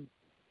on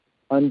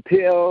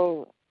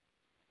until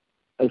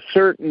a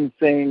certain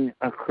thing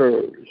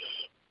occurs.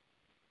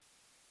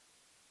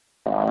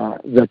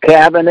 The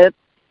cabinet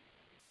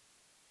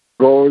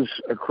goes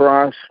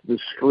across the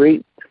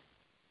street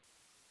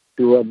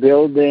to a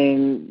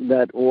building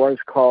that was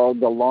called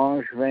the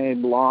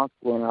Langevin Block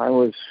when I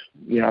was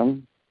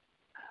young.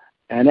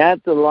 And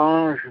at the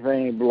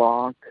Langevin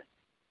Block,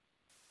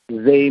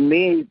 they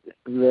meet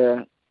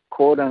the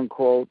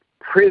quote-unquote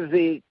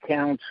privy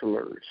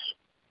councillors.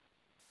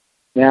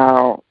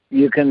 Now,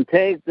 you can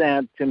take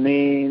that to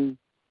mean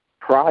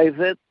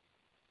private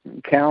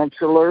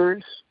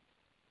councillors,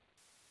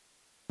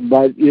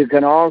 but you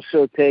can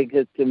also take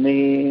it to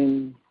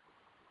mean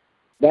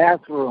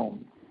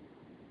bathroom,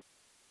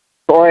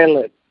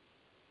 toilet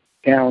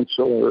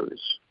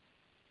councillors,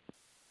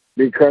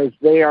 because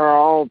they are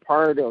all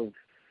part of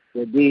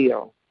the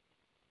deal.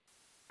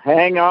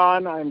 Hang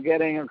on, I'm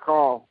getting a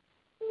call.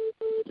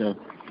 Yeah.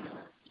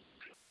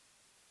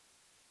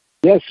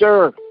 Yes,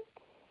 sir.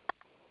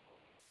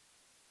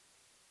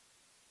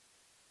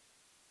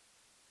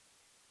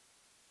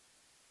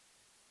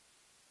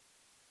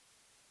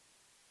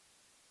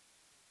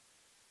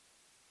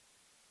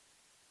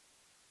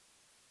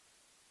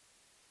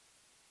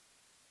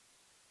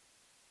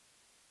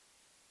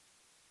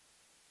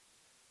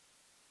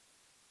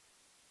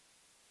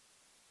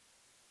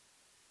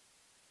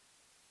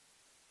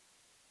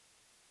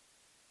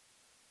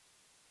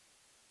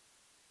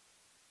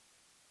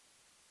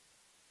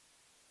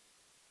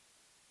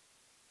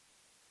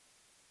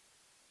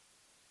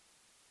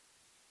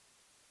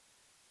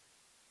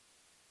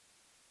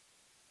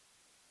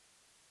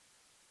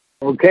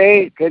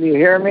 Okay, can you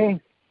hear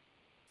me?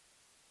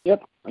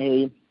 Yep, I hear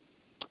you.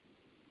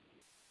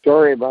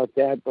 Sorry about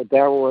that, but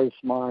that was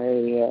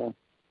my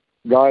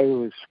guy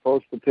who was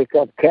supposed to pick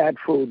up cat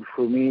food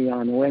for me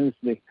on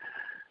Wednesday.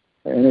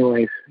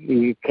 Anyways,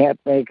 he can't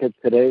make it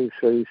today,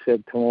 so he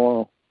said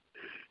tomorrow.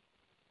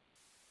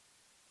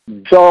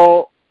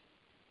 So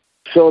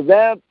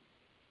that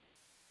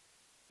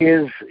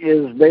is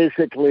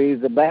basically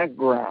the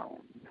background.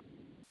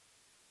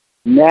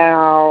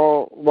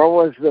 Now, what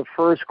was the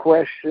first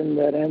question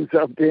that ends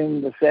up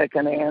being the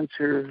second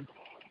answer?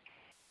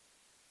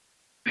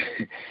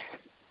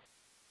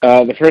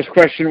 The first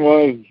question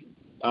was,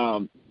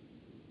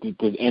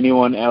 did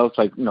anyone else,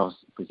 for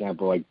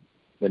example,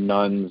 the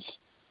nuns,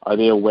 are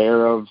they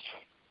aware of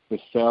the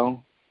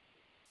cell?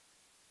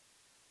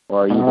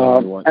 Or are you the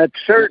only one? At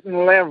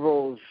certain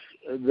levels,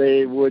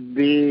 they would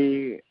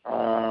be.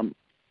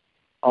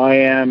 I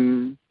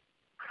am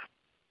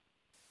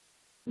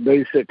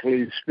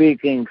basically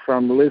speaking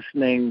from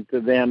listening to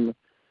them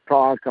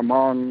talk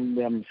among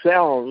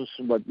themselves,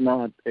 but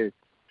not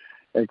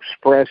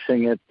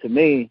expressing it to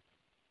me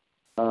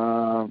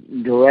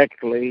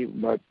directly.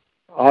 But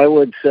I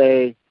would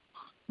say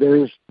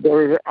they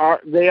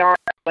are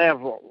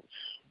levels,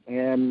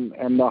 and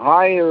the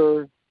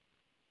higher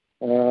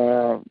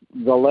the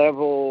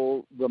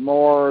level, the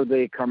more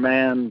they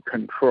command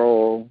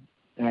control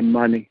and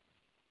money.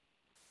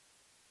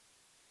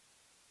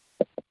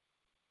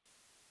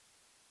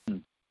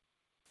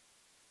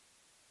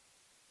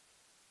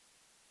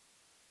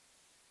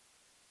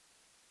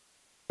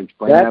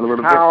 Explain that a little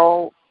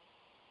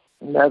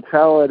bit. That's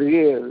how it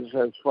is,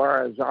 as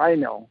far as I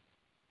know.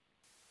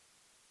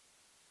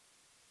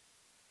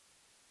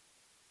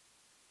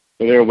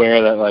 So they're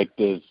aware that, like,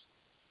 there's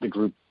the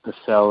group, the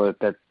cell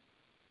that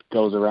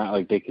goes around,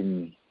 like, they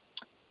can,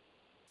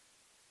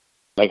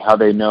 like, how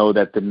they know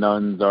that the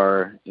nuns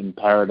are in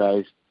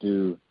paradise.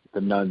 Do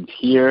the nuns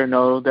here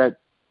know that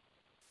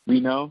we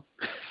know?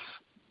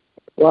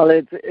 Well,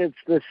 it's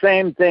the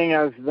same thing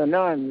as the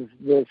nuns.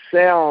 The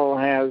cell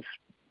has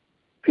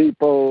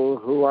people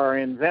who are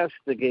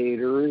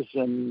investigators,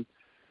 and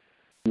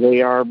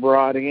they are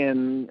brought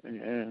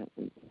in,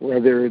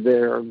 whether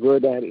they're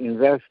good at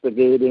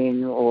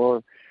investigating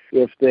or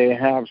if they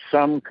have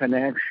some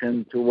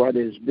connection to what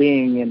is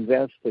being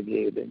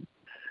investigated.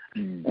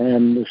 Mm.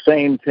 And the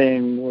same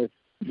thing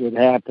would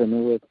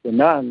happen with the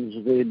nuns.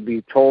 They'd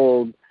be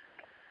told,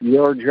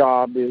 your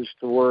job is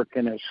to work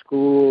in a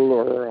school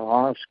or a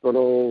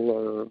hospital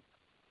or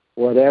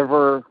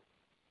whatever,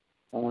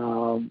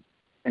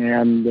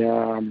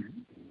 and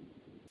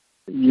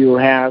you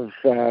have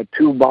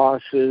two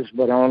bosses,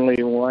 but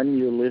only one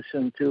you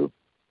listen to.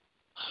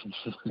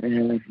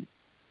 And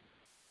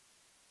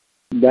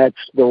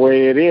that's the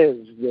way it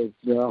is.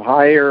 The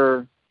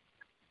higher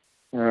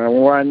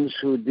ones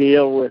who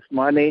deal with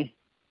money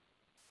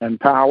and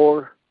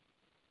power,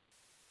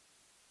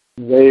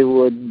 they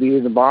would be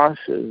the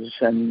bosses.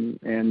 And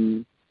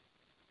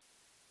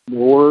the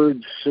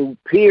word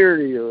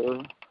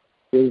superior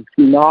is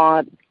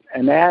not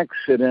an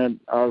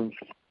accident of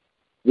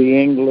the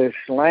English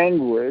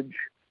language.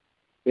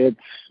 It's,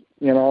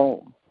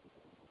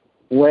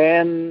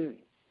 when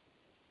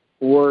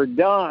we're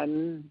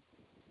done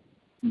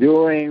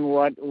doing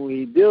what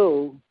we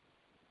do,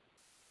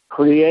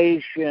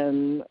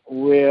 creation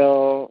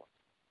will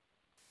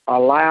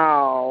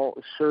allow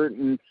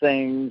certain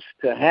things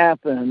to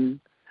happen,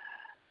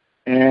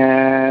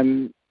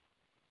 and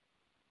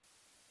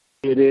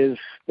it is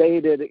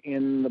stated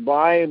in the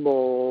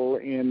Bible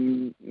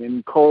in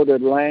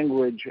coded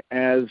language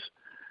as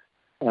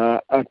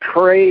a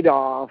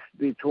trade-off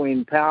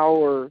between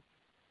power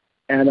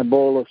and a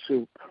bowl of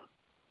soup,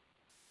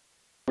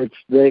 which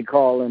they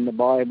call in the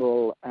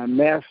Bible a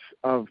mess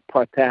of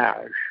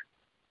potage,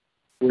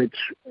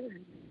 which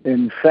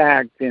in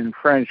fact in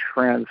French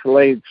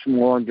translates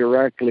more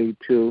directly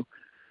to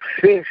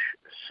fish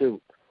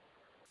soup.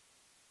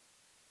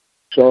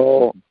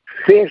 So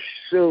fish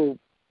soup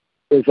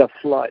is a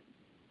flood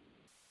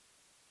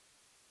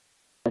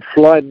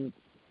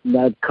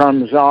that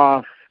comes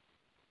off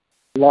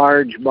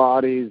large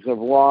bodies of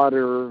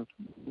water,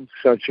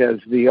 such as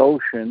the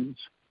oceans,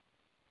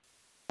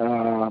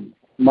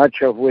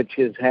 much of which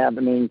is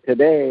happening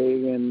today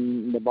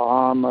in the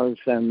Bahamas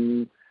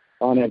and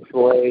on its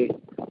way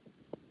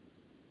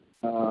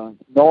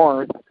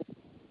north.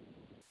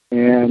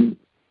 And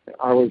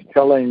I was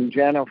telling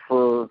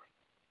Jennifer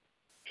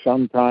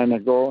some time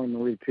ago,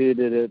 and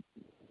repeated it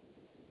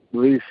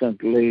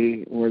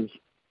recently, was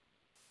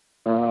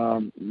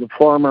the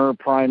former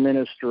Prime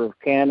Minister of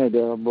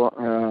Canada,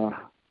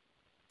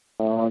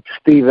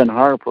 Stephen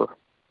Harper,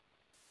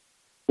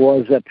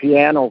 was a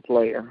piano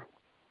player.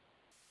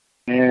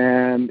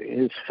 And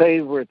his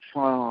favorite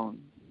song,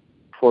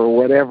 for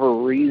whatever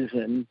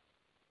reason,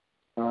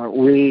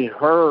 we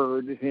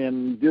heard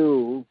him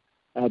do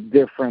at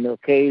different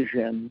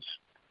occasions.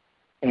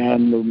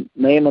 And the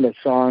name of the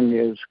song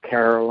is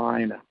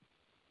Carolina.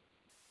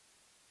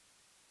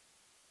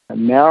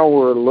 And now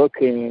we're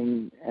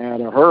looking at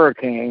a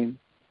hurricane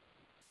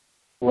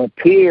who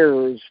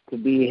appears to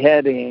be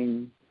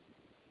heading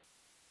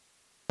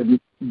to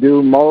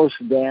do most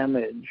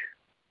damage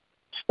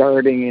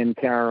starting in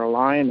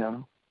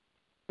Carolina,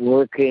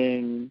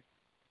 working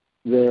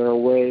their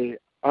way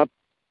up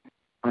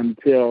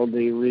until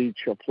they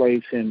reach a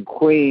place in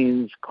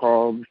Queens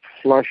called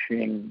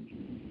Flushing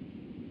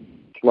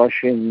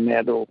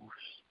Meadows.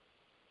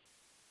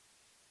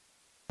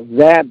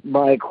 That,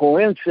 by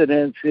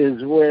coincidence,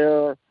 is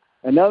where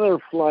another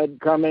flood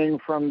coming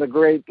from the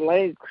Great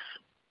Lakes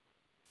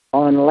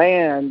on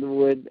land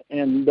would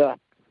end up.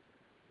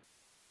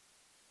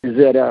 Is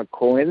it a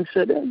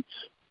coincidence?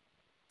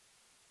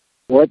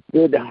 What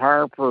did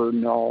Harper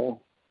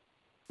know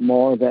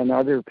more than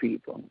other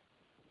people?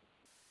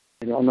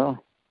 I don't know.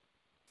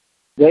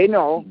 They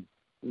know,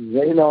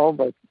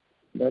 but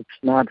that's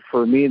not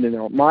for me to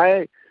know.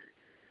 My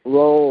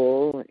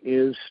role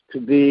is to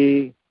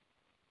be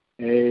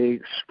a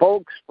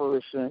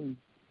spokesperson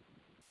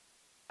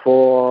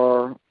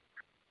for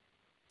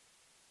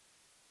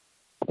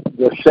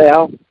the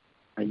cell,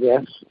 I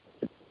guess,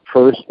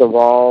 first of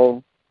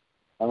all,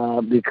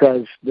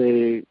 because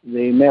they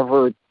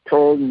never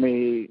told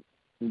me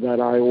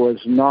that I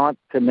was not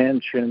to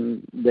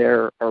mention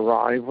their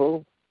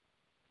arrival.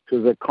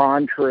 To the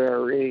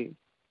contrary,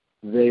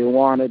 they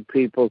wanted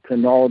people to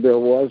know there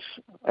was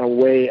a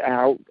way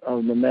out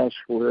of the mess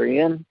we're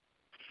in.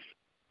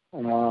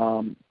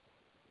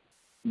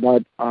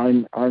 But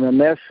I'm a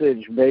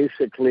message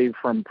basically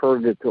from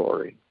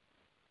purgatory.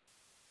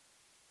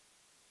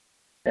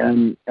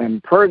 And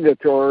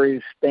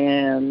purgatory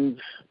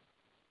stands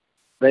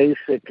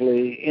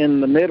basically in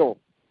the middle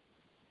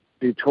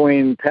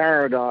between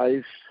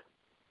paradise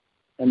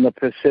and the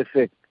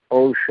Pacific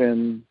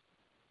Ocean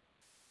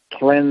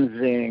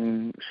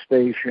cleansing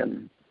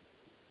station,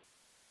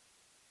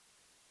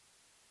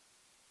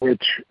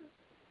 which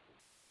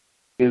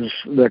is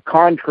the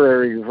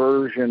contrary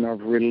version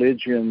of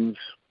religion's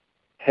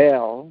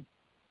hell,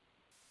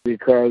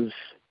 because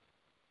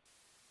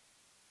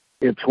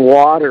it's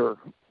water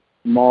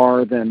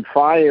more than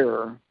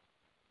fire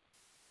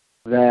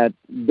that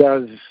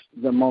does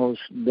the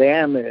most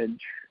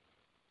damage.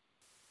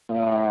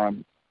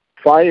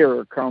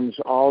 Fire comes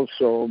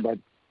also, but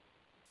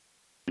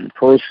the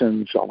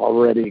person's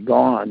already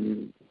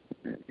gone,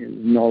 is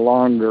no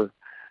longer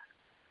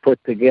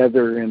put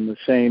together in the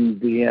same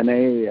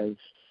DNA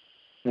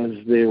as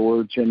they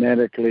were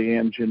genetically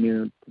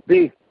engineered to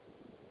be.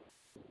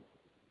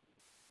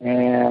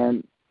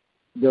 And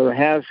there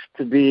has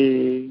to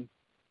be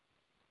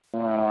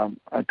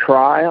a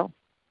trial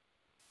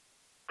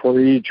for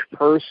each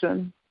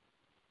person,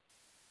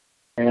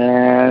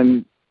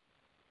 and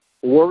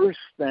worse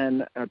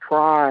than a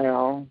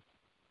trial,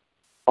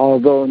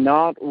 although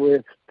not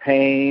with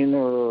pain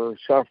or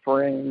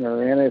suffering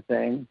or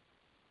anything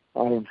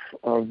of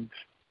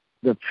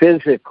the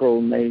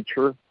physical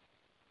nature,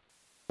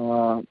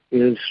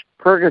 is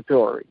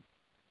purgatory,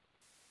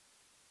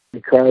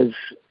 because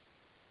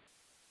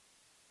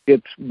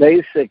it's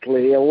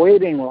basically a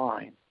waiting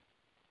line,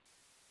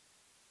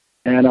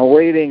 and a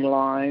waiting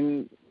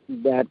line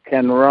that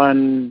can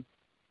run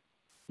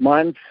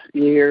months,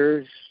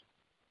 years,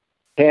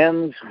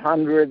 tens,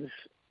 hundreds,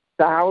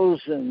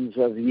 thousands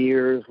of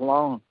years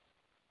long.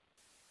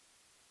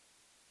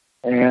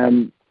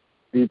 And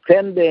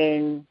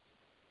depending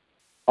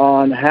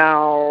on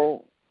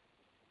how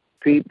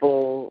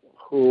people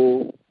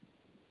who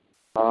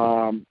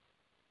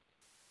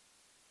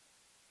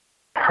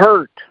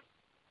hurt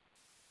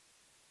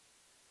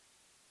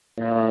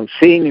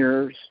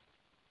seniors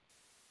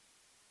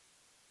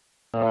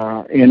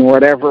in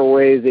whatever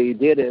way they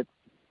did it,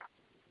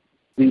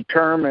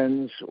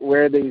 determines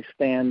where they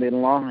stand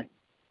in line.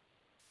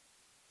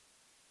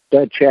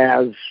 Such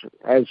as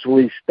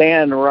we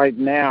stand right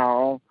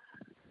now,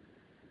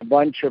 a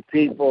bunch of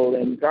people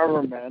in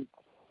government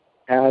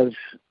has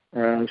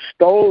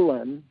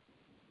stolen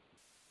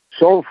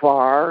so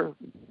far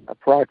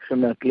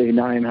approximately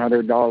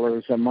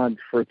 $900 a month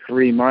for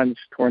 3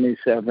 months,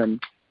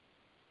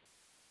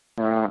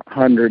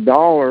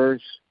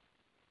 $2,700.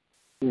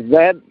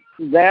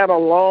 That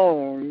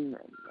alone,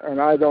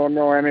 and I don't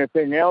know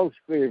anything else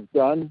they've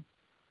done,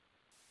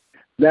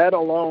 that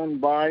alone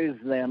buys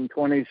them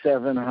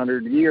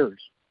 2,700 years.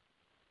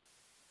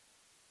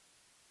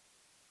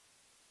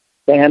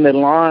 Stand in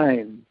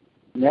line.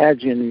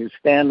 Imagine you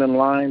stand in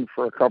line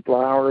for a couple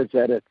of hours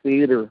at a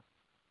theater,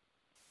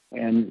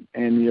 and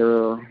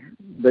you're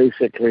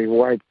basically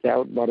wiped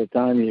out by the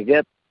time you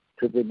get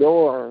to the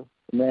door.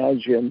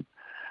 Imagine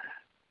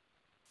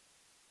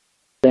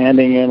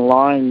standing in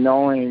line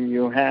knowing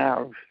you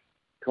have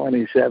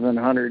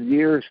 2,700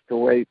 years to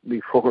wait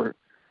before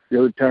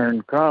your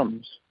turn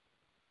comes.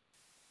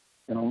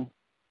 You know,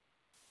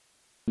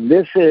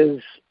 this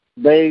is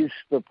based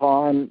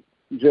upon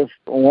just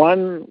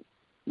one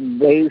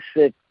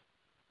basic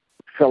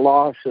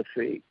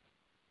philosophy,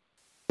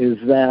 is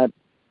that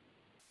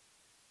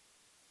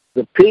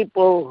the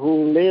people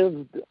who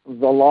lived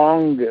the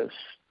longest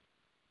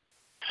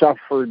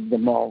suffered the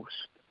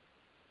most.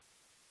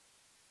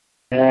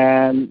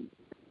 And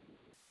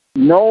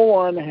no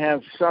one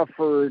has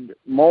suffered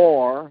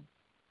more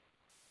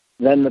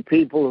than the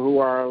people who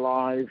are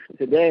alive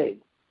today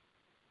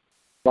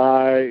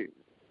by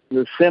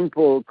the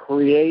simple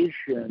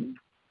creation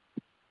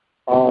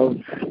of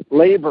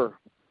labor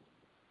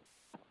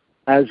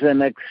as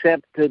an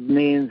accepted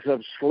means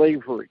of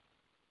slavery.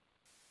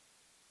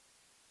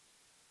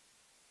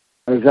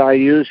 As I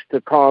used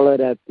to call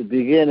it at the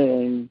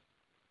beginning,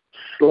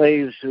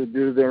 slaves who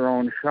do their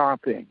own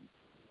shopping.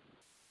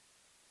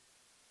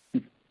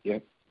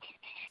 Yep.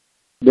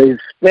 They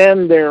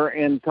spend their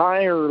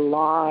entire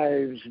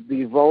lives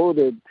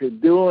devoted to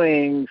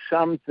doing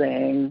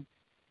something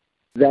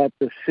that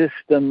the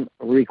system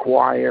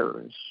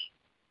requires,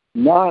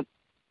 not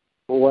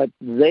what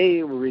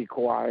they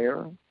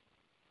require,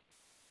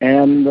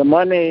 and the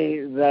money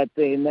that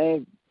they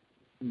make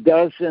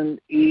doesn't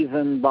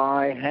even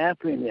buy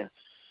happiness.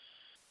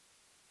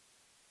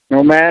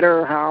 No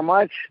matter how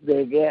much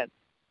they get,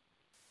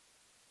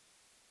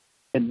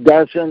 it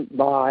doesn't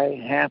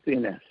buy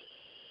happiness,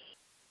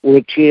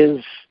 which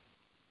is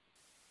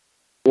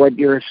what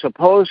you're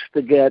supposed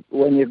to get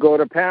when you go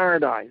to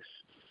paradise.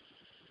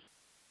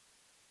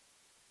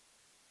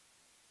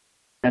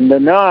 And the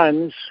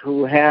nuns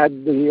who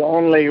had the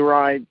only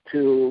right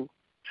to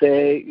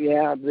say,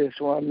 yeah, this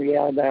one,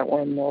 yeah, that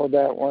one, no,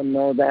 that one,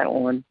 no, that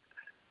one,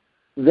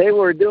 they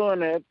were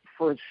doing it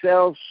for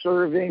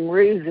self-serving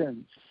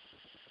reasons.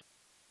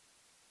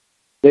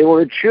 They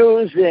were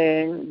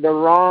choosing the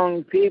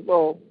wrong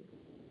people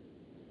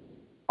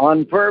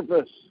on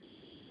purpose.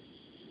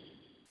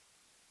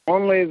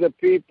 Only the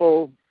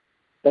people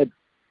that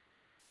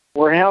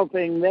were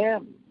helping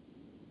them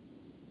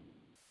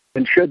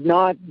and should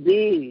not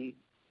be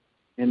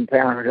in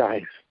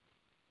paradise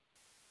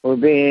were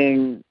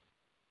being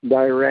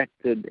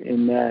directed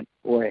in that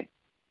way.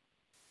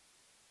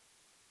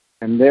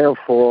 And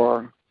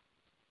therefore,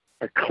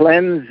 a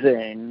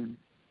cleansing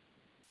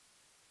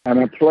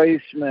and a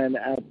placement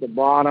at the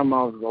bottom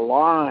of the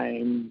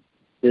line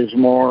is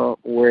more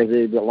where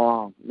they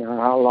belong. Now,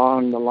 how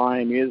long the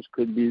line is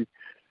could be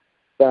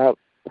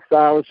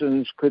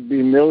thousands, could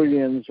be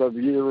millions of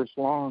years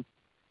long,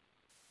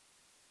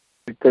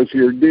 because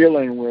you're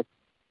dealing with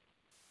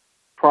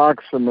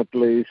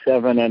approximately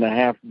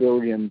 7.5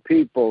 billion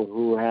people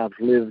who have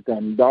lived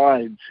and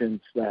died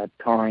since that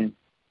time,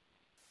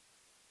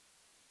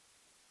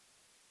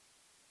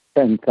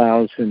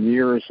 10,000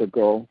 years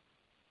ago,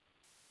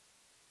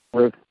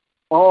 with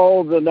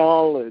all the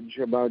knowledge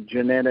about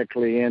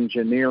genetically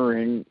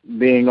engineering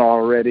being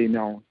already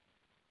known.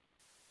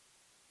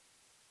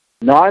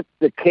 Not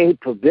the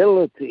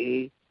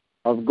capability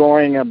of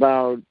going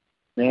about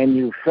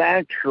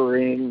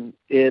manufacturing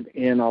it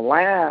in a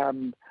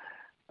lab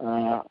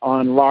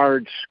on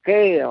large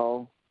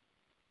scale,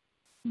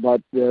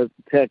 but the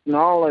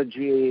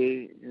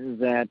technology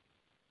that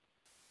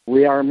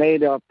we are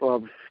made up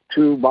of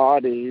two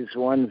bodies,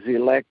 one's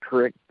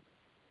electric,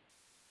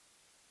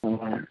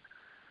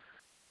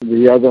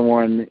 the other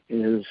one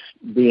is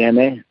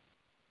DNA.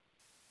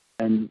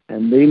 And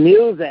they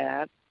knew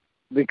that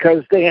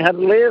because they had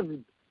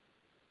lived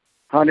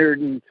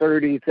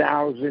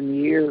 130,000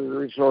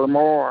 years or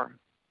more.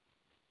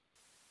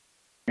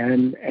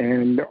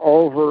 And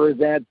over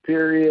that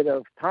period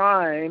of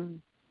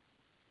time,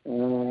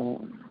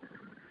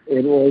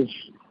 it was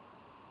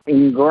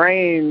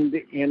ingrained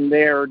in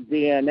their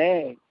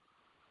DNA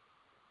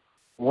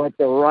what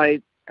the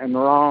right and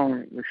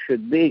wrong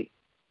should be,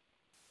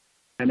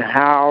 and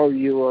how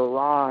you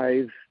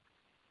arrive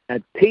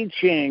at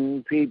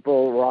teaching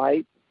people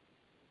right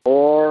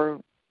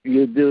or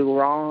you do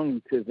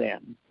wrong to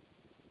them.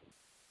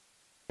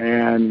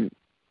 And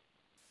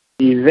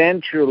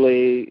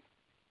eventually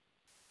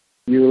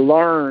you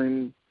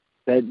learn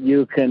that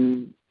you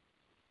can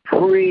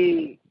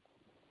pre-set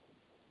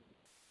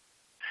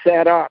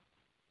up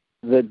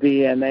the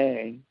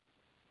DNA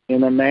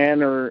in a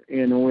manner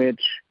in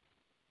which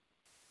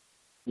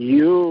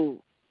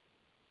you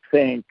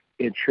think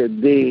it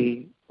should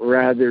be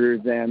rather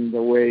than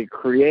the way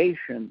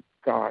creation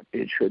thought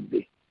it should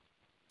be.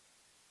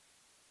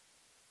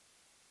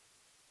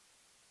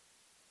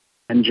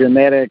 And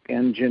genetic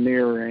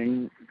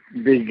engineering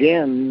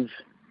begins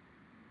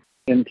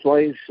in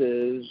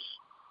places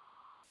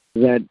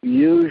that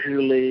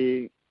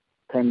usually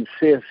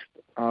consist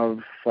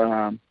of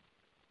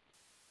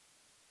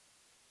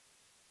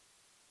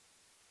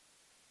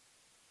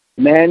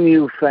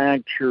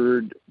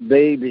manufactured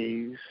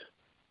babies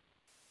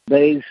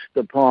based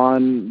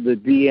upon the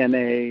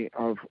DNA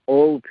of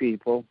old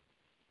people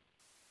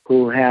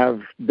who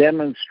have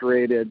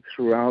demonstrated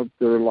throughout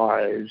their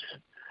lives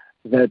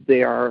that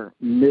they are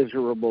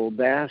miserable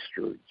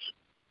bastards.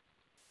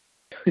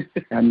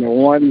 And the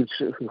ones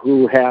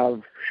who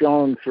have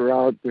shown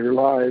throughout their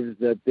lives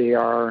that they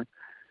are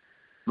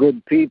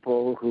good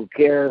people who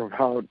care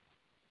about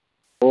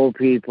old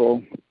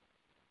people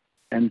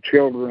and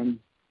children,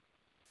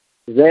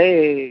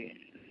 they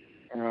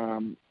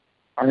are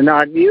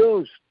not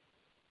used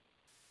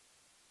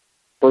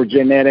for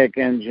genetic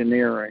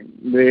engineering.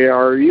 They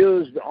are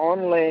used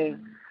only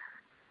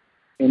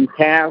in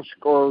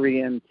task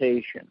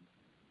orientation.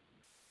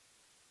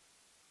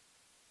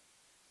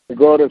 To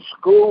go to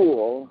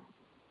school,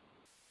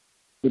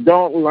 you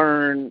don't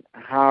learn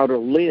how to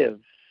live.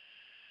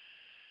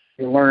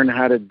 You learn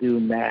how to do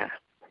math.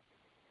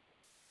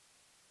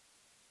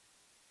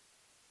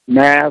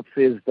 Math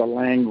is the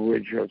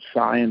language of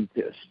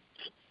scientists.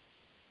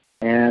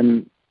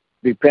 And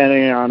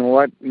depending on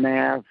what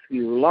math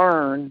you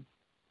learn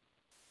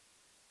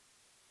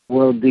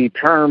will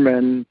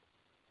determine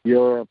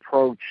your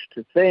approach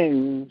to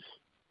things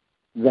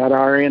that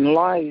are in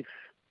life.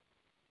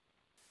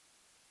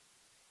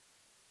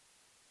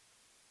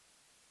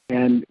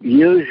 And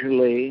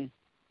usually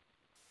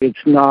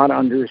it's not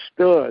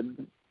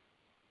understood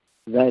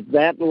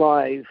that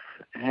life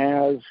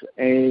has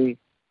a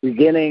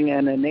beginning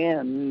and an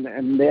end,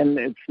 and then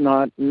it's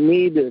not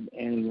needed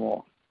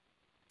anymore.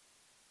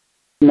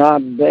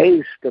 Not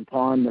based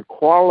upon the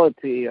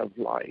quality of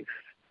life.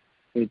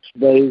 It's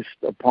based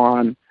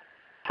upon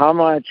how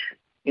much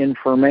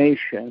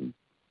information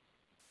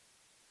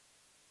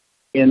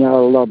in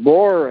a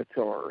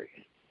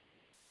laboratory,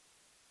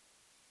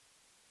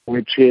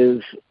 which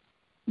is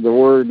the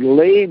word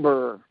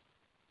labor,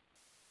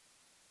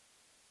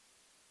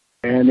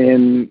 and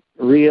in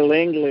real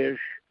English,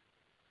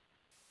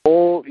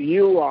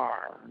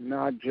 O-U-R,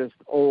 not just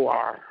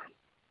O-R.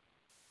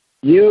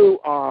 You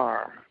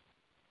are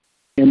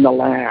in the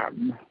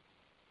lab,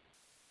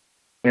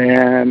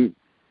 and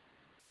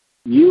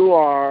you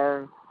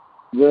are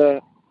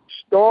the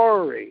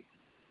story.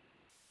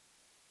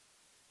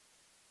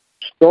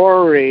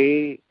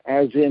 Story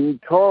as in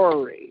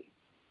Tory,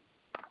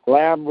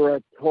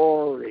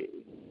 laboratory.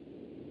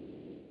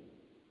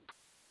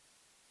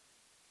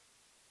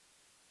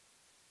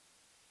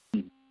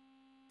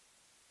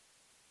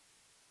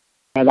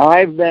 And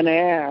I've been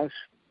asked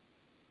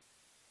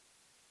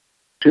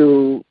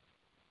to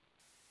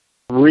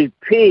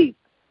repeat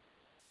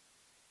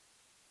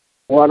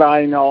what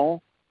I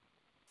know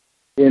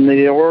in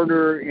the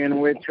order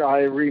in which I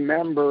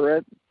remember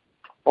it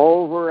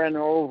over and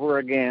over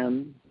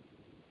again,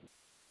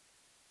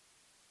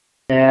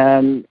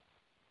 and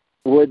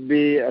would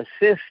be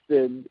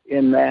assisted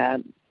in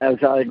that as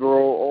I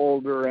grow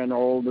older and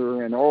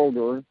older and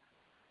older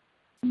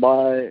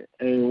by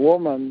a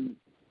woman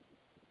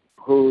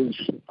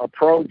whose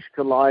approach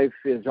to life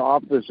is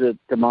opposite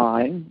to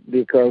mine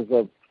because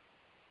of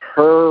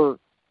her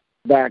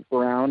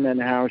background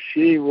and how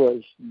she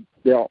was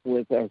dealt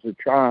with as a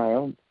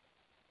child,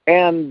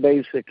 and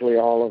basically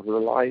all of her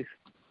life,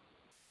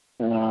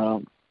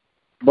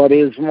 but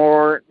is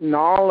more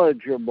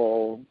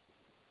knowledgeable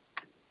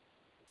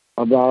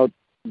about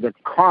the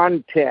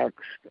context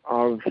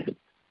of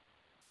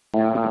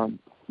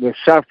the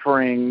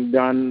suffering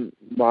done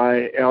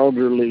by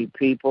elderly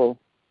people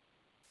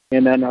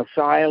in an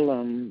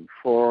asylum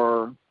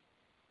for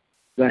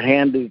the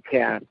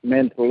handicapped,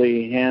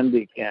 mentally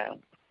handicapped.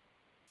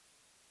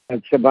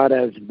 It's about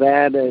as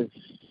bad as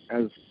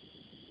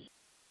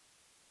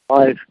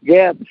life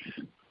gets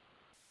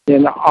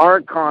in our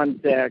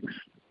context,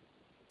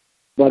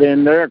 but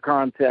in their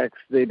context,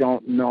 they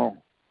don't know.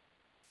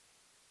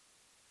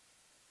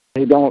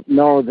 They don't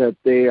know that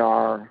they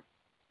are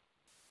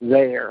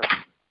there.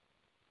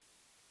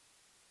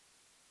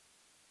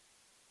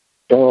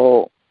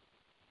 So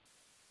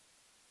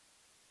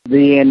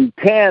the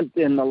intent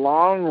in the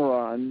long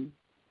run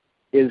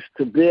is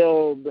to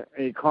build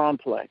a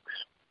complex.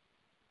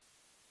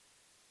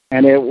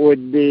 And it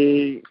would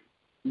be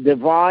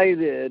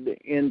divided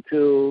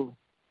into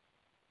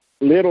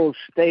little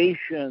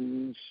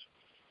stations.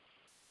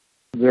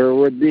 There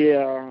would be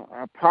a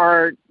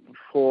part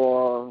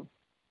for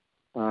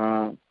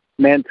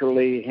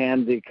mentally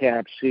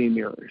handicapped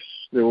seniors.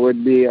 There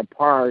would be a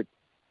part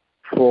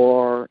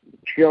for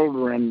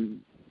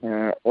children,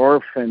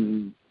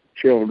 orphan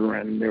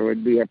children. There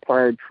would be a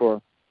part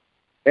for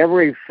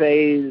every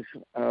phase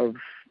of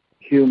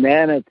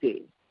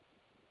humanity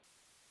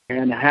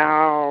and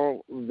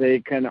how they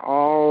can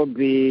all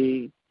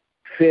be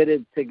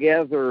fitted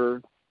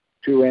together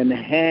to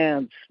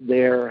enhance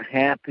their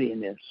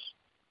happiness.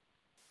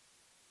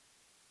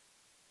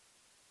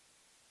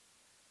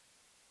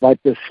 But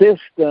the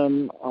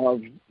system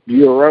of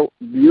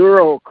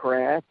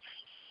bureaucrats,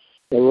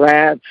 the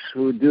rats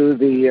who do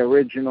the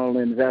original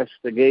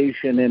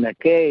investigation in a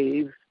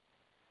cave,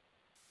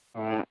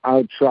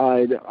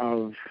 outside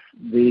of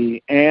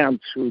the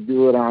ants who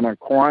do it on a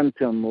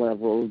quantum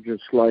level,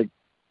 just like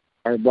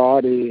our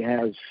body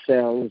has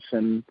cells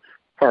and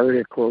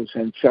particles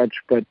and such,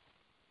 but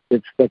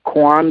it's the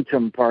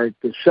quantum part,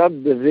 the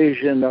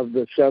subdivision of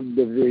the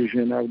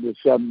subdivision of the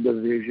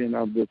subdivision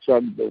of the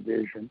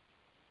subdivision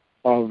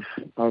of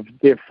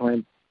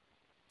different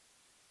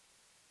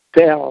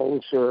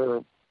cells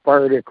or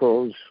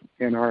particles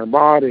in our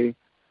body,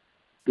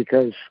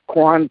 because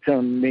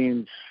quantum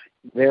means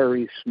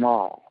very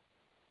small.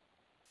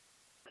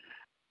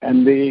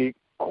 And the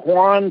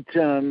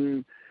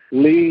quantum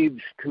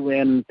leads to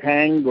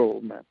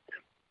entanglement.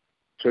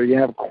 So you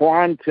have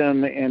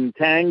quantum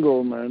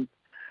entanglement,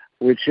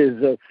 which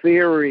is a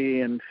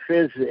theory in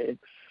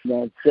physics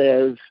that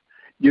says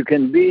you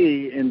can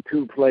be in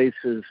two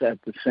places at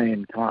the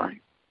same time.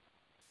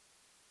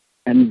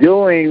 And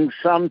doing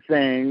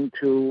something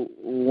to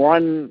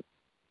one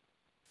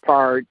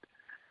part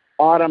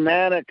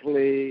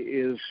automatically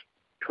is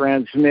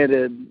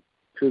transmitted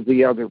to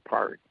the other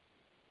part.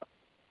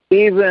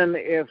 Even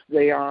if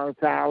they are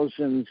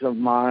thousands of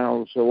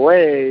miles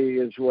away,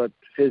 is what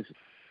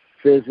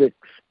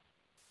physics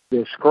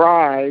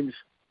describes,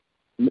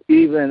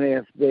 even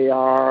if they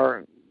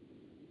are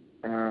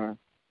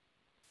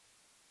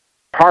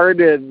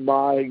parted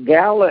by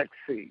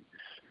galaxies.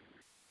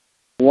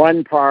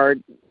 One part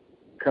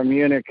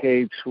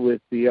communicates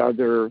with the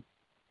other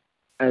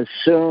as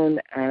soon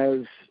as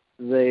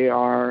they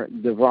are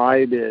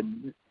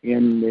divided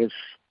in this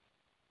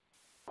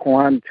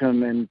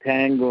quantum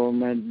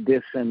entanglement,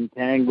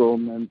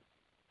 disentanglement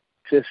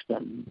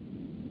system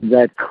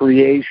that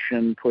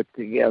creation put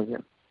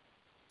together.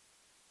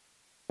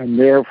 And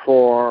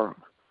therefore,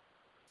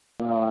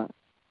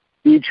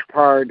 each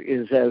part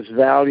is as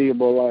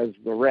valuable as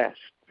the rest.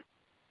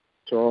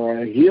 So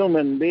a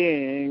human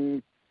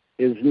being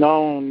is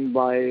known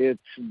by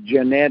its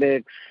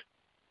genetics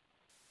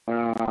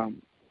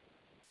and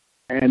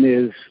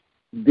his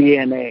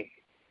DNA,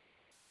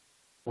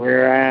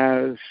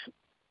 whereas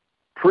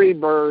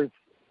pre-birth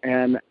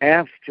and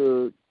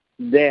after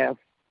death,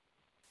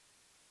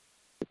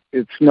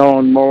 it's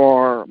known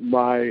more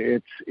by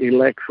its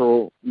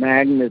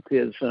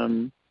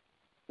electromagnetism,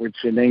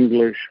 which in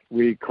English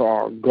we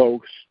call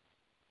ghost.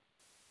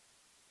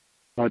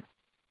 But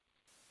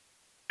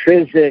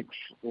physics,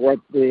 what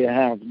they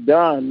have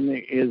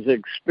done is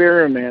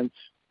experiments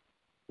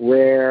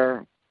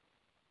where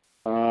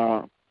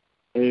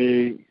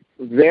a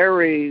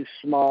very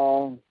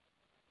small,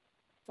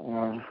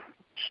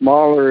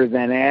 smaller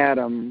than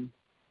atom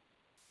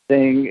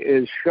thing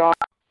is shot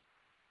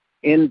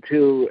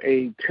into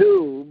a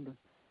tube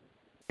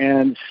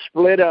and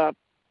split up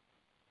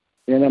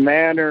in a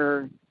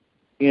manner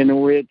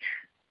in which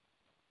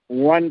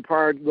one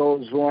part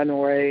goes one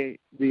way,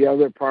 the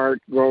other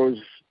part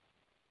goes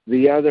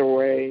the other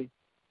way.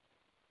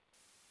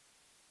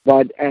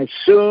 But as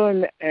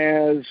soon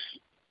as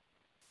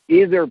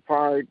either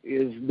part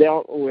is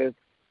dealt with,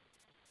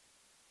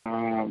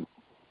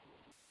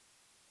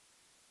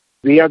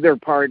 the other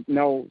part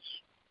knows.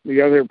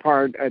 The other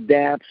part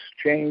adapts,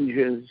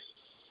 changes,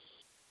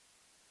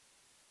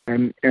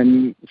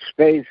 and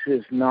space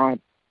is not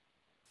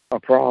a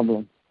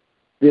problem.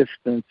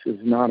 Distance is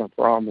not a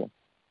problem.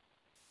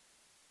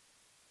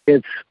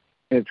 It's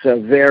a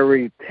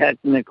very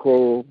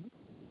technical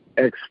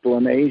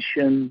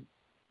explanation,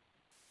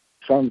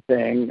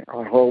 something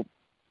I hope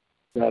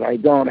that I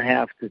don't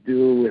have to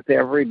do with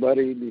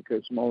everybody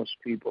because most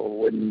people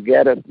wouldn't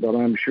get it, but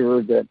I'm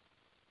sure that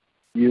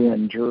you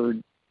and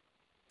Gerd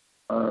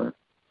are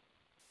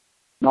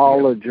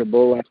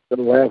knowledgeable at the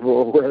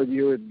level where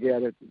you would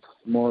get it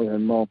more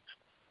than most.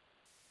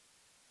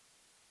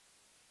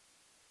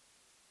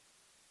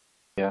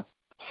 Yeah.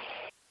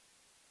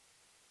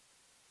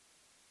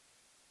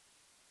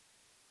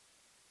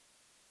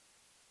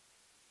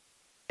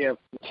 Yep.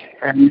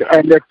 And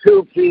the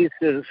two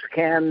pieces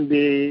can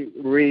be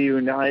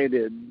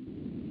reunited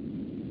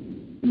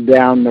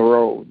down the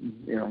road,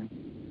 you know.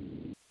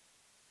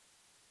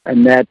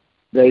 And that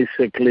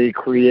basically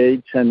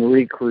creates and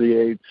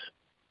recreates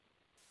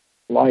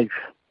life.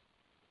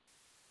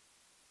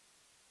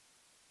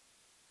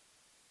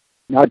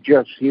 Not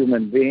just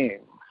human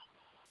beings.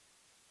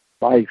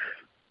 Life.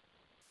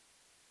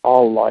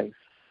 All life.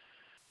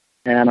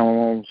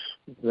 Animals,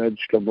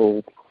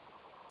 vegetables,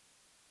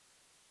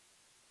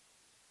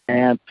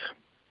 ants.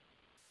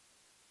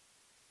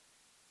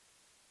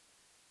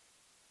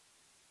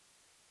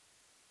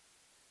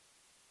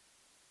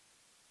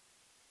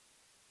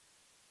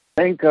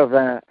 Think of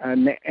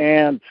an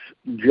ant's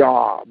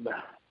job.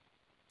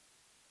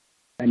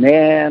 An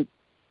ant,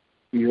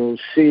 you'll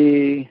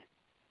see,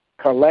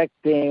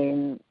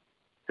 collecting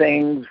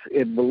things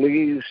it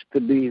believes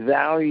to be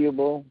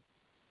valuable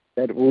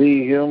that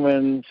we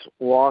humans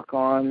walk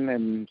on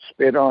and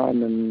spit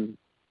on and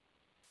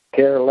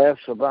care less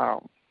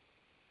about.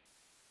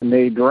 And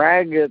they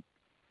drag it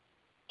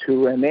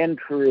to an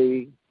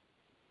entry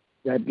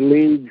that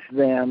leads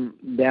them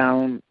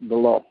down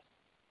below.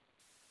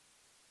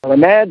 Well,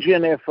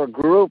 imagine if a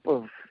group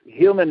of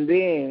human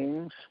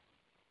beings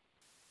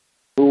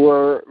who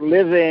were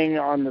living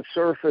on the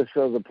surface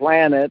of the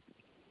planet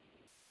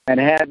and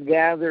had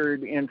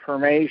gathered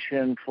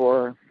information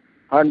for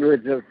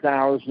hundreds of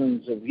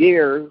thousands of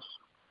years,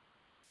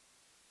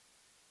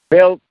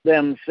 built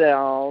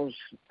themselves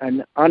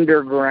an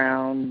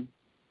underground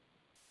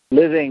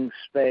living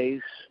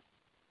space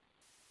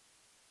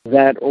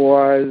that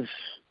was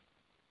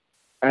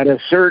at a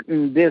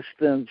certain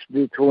distance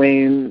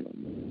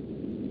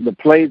between the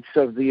plates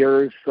of the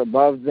earth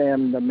above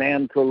them, the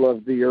mantle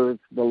of the earth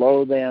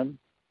below them,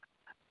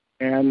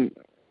 and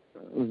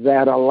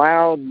that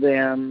allowed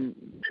them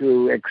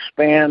to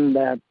expand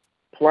that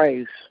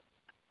place,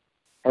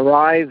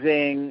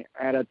 arriving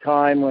at a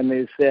time when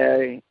they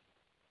say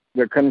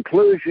the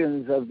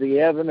conclusions of the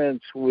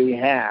evidence we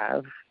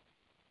have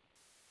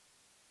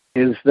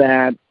is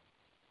that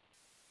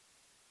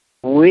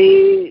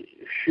we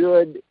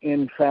should,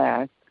 in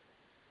fact,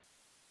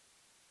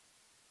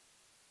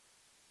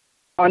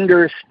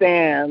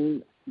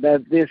 understand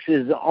that this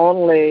is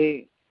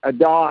only a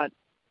dot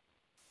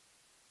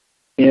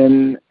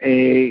in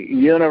a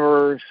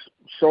universe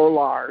so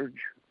large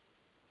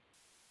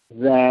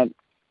that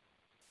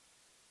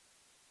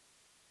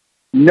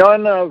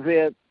none of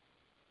it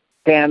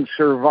can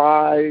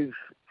survive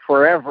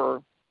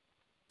forever,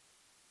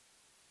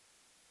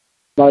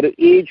 but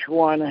each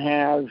one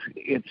has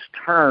its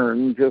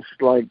turn, just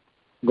like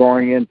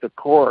going into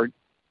court.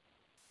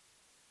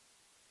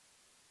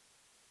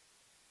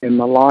 in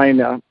the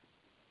lineup,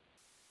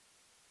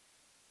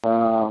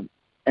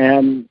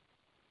 and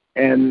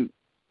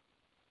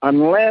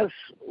unless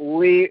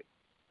we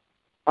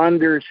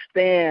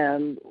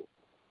understand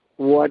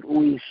what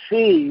we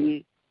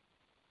see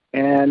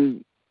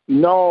and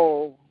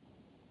know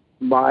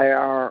by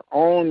our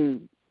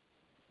own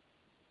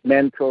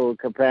mental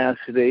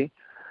capacity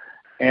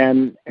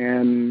and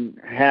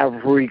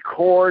have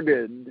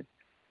recorded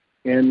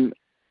in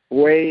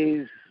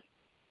ways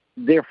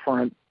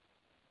different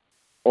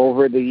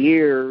over the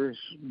years,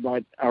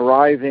 but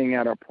arriving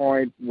at a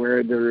point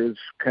where there is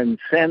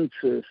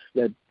consensus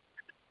that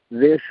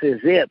this is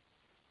it,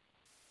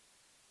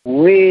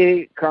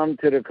 we come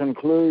to the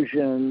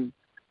conclusion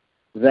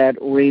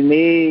that we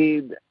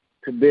need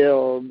to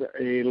build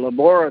a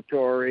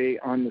laboratory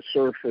on the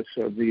surface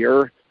of the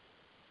earth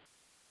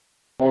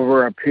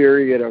over a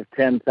period of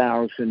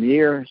 10,000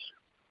 years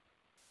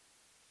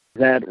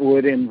that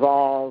would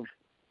involve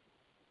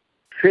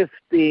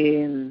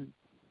 15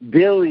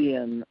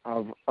 billion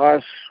of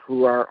us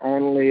who are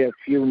only a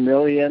few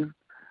million,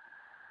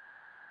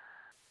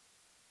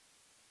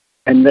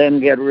 and then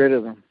get rid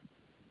of them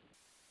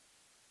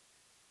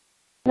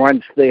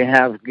once they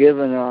have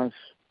given us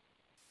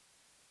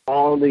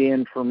all the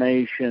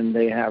information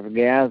they have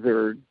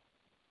gathered.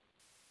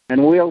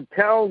 And we'll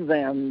tell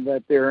them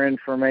that their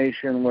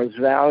information was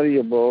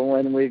valuable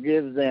when we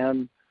give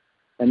them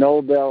a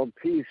Nobel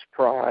Peace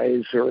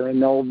Prize or a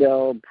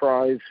Nobel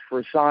Prize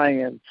for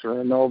Science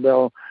or a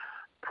Nobel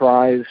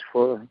Prize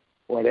for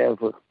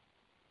whatever.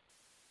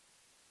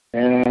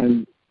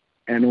 And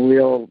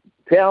we'll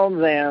tell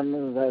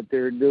them that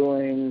they're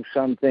doing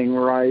something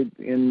right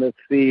in the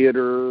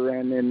theater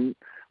and in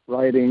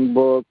writing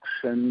books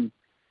and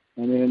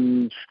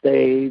in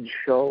stage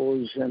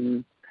shows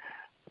and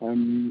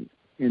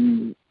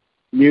in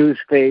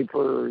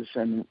newspapers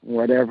and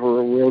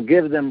whatever. We'll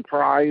give them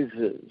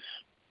prizes.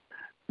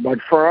 But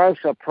for us,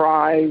 a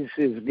prize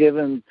is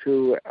given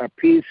to a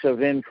piece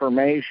of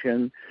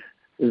information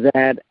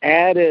that,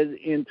 added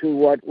into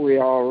what we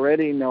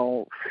already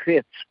know,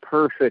 fits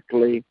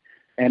perfectly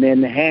and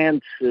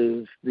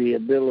enhances the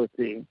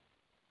ability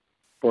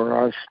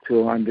for us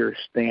to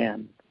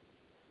understand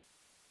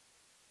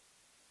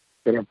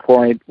to the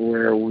point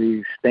where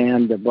we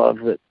stand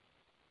above it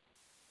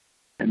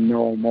and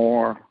know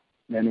more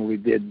than we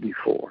did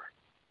before.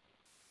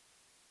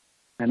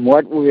 And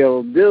what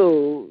we'll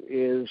do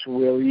is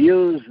we'll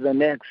use the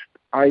next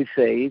ice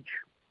age,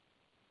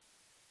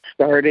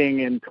 starting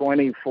in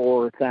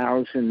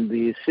 24,000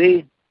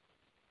 BC.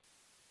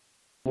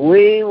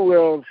 We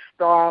will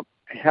stop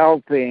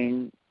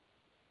helping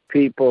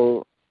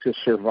people to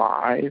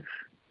survive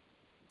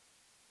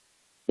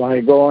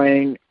by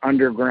going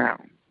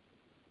underground.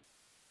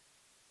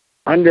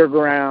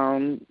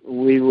 Underground,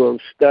 we will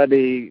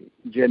study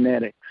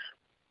genetics,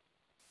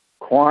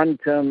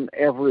 quantum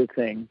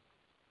everything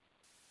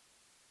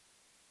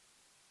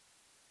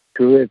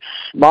to its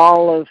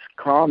smallest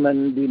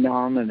common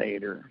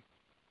denominator,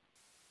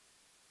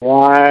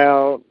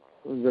 while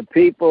the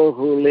people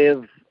who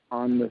live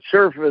on the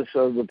surface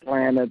of the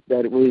planet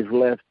that we've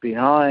left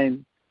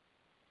behind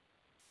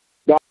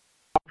die.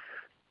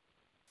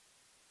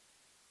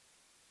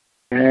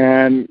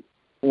 And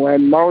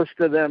when most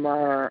of them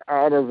are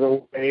out of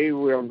the way,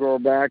 we'll go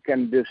back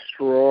and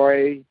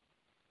destroy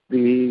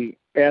the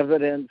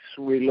evidence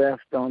we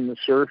left on the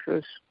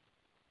surface,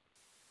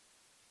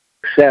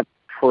 except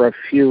for a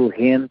few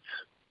hints.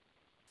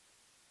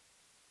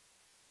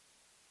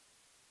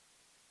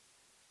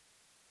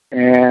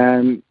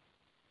 And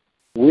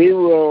we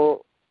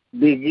will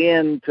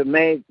begin to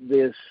make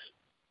this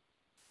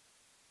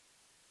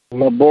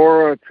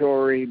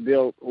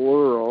laboratory-built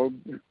world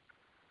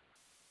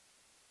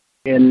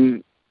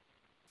in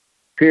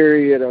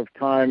period of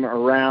time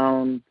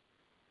around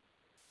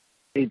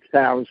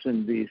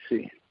 8,000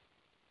 BC,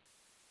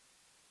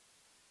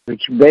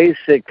 which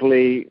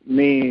basically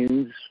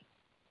means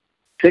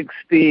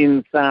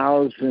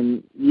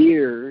 16,000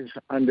 years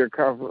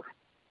undercover,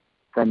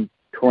 from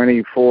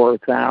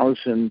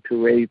 24,000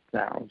 to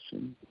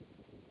 8,000.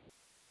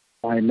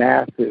 My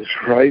math is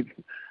right.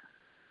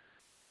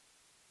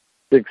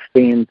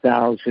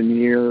 16,000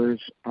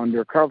 years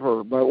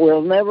undercover. But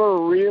we'll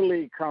never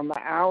really come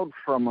out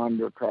from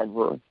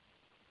undercover.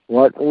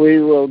 What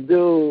we will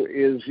do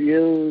is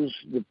use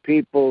the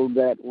people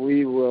that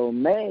we will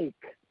make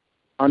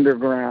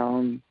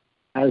underground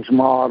as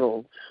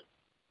models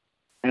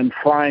and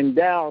find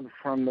out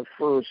from the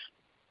first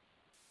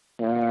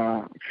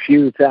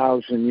few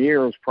thousand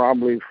years,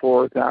 probably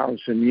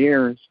 4,000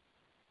 years,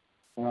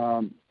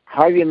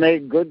 how you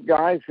make good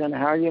guys and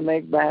how you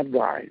make bad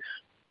guys.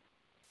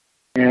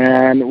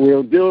 And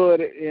we'll do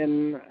it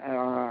in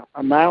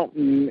a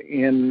mountain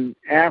in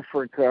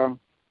Africa,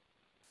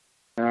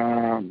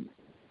 and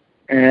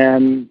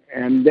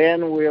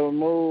then we'll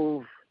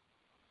move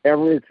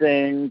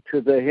everything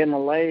to the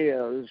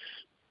Himalayas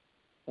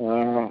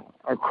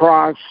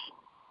across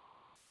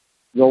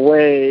the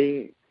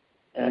way,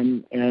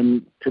 and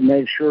to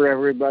make sure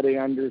everybody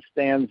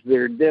understands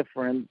they're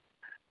different,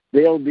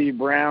 they'll be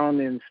brown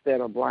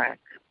instead of black.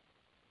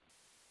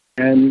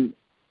 And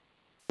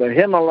the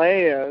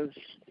Himalayas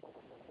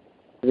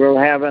will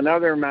have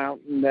another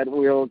mountain that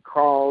we'll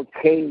call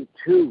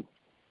K2.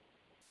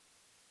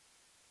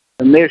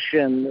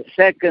 The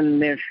second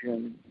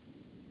mission.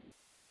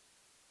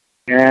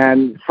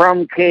 And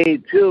from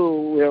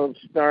K2, we'll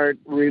start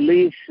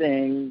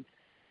releasing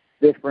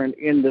different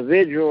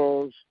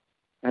individuals,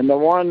 and the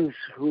ones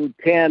who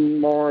tend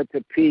more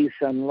to peace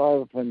and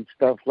love and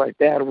stuff like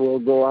that will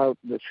go out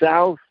the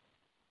south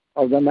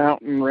of the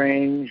mountain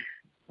range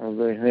of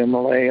the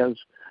Himalayas,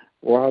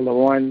 while the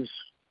ones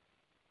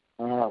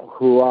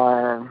who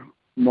are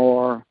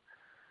more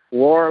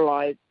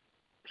warlike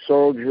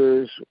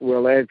soldiers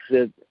will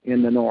exit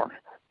in the north.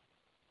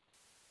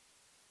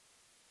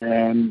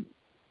 And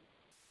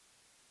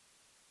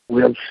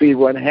we'll see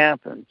what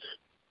happens.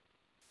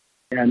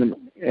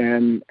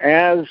 And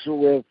as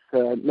with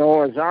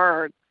Noah's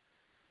Ark,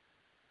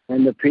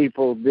 when the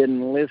people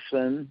didn't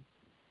listen,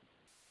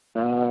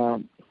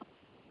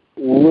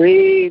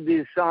 we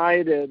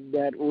decided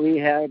that we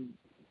had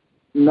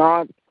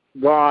not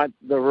got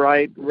the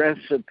right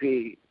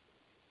recipe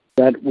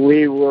that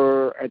we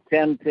were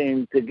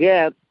attempting to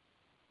get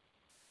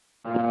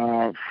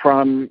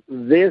from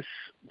this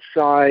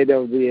side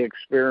of the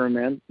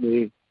experiment,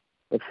 the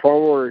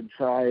forward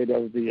side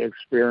of the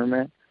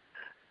experiment,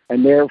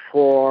 and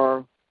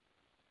therefore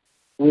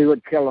we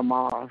would kill them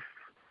off,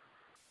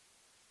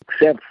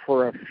 except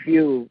for a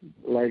few,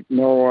 like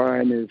Noah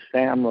and his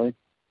family.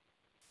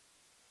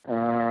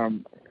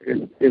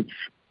 It's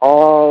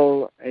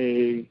all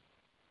a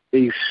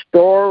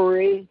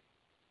story,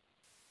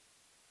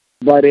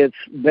 but it's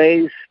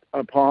based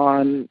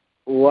upon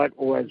what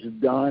was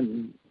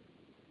done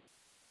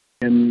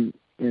in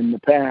the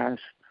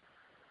past.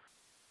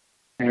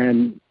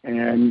 And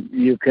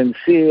you can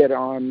see it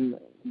on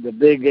the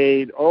big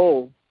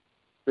 8-0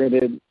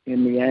 printed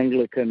in the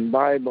Anglican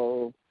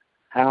Bible,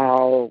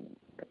 how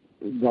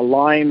the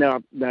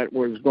lineup that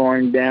was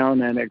going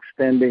down and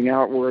extending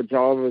outwards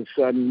all of a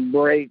sudden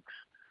breaks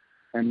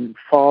and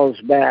falls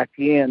back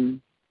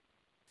in,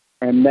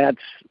 and that's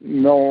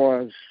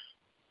Noah's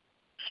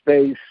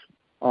space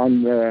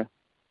on the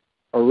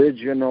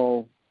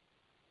original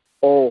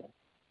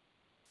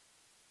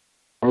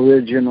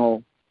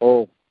original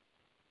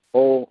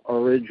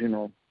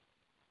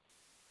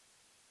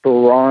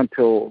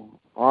Toronto,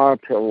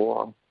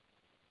 Ottawa,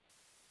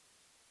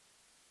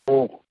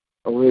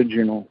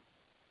 original.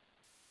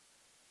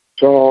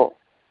 So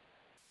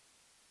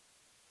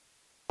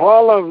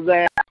all of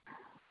that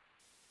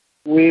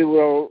we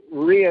will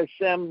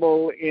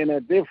reassemble in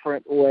a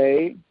different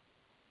way,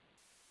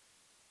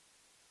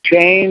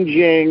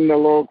 changing the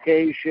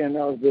location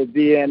of the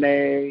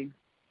DNA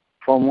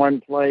from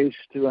one place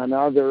to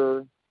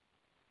another,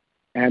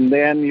 and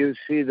then you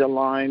see the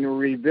line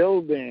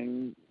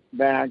rebuilding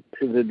back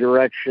to the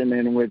direction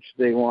in which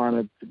they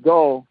wanted to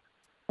go,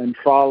 and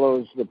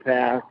follows the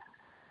path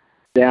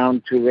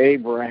down to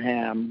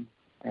Abraham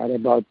at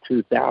about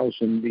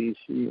 2000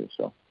 BC or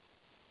so.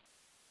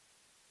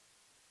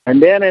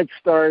 And then it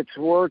starts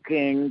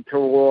working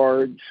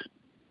towards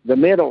the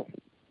middle.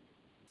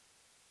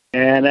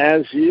 And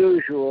as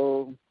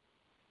usual,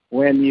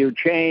 when you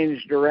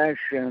change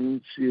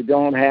directions, you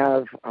don't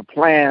have a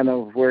plan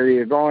of where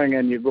you're going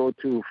and you go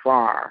too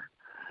far.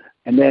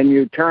 And then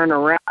you turn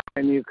around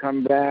and you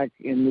come back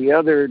in the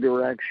other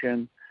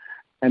direction,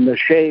 and the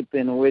shape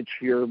in which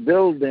you're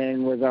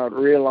building without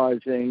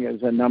realizing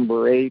is a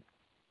number 8.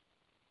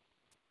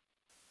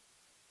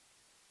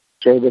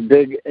 So the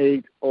big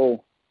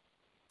 8-0.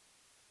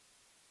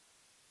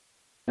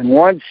 And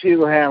once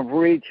you have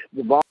reached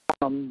the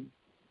bottom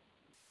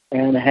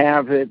and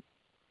have it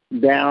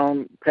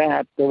down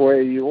pat the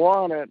way you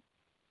want it,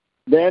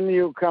 then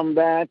you come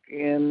back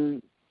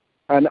in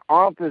an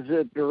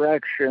opposite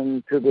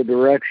direction to the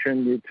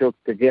direction you took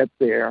to get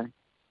there.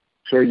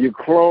 So you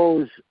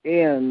close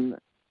in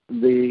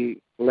the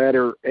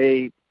letter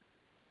 8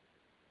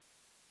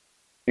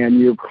 and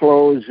you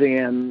close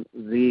in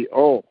the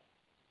O.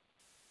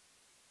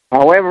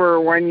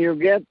 However, when you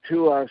get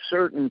to a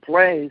certain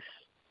place,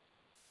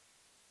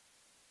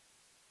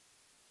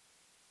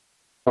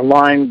 the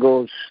line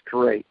goes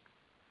straight.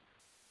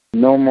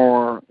 No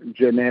more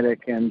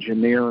genetic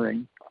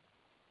engineering.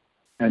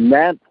 And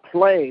that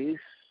place,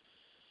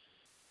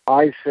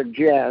 I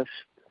suggest,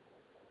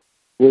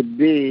 would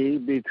be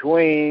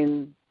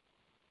between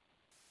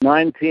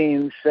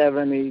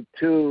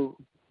 1972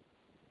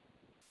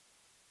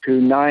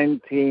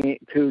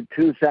 to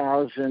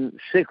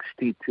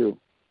 2062.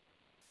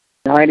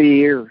 90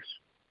 years.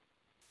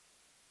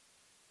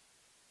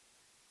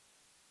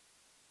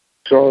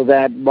 So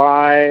that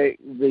by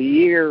the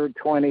year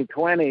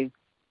 2020,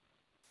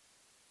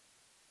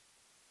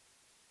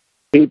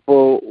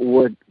 people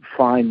would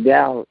find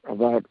out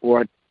about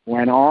what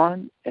went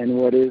on and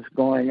what is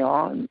going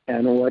on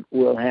and what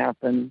will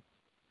happen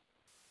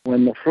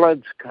when the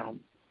floods come.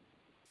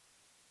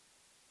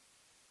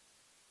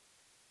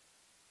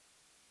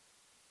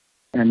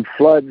 And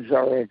floods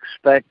are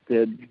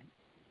expected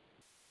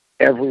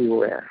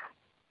everywhere.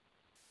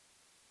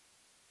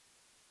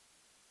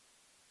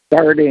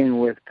 starting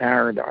with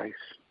paradise.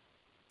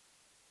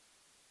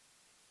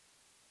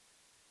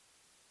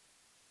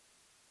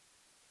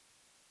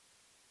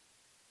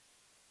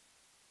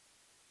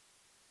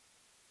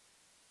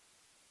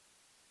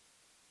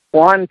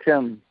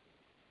 Quantum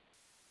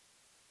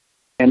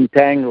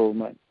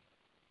entanglement,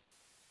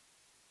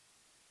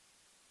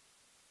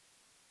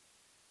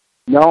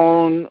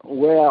 known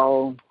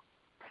well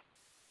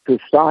to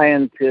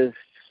scientists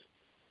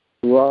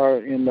who are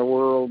in the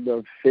world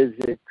of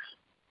physics,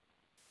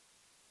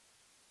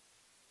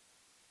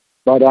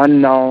 but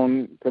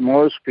unknown to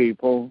most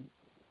people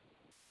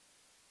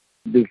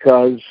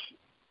because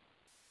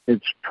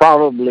it's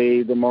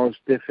probably the most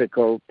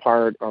difficult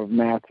part of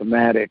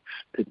mathematics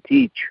to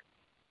teach.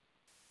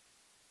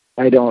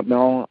 I don't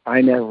know.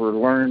 I never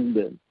learned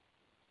it.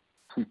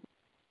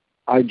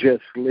 I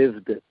just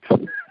lived it.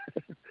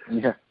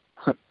 Yeah.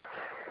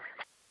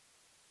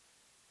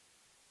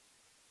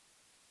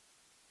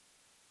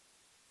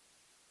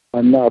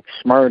 I'm not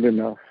smart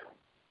enough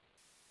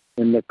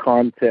in the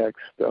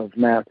context of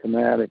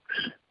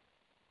mathematics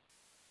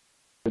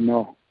to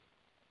know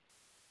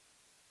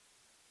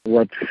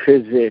what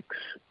physics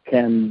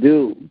can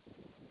do,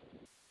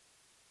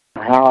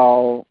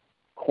 how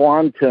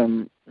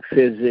quantum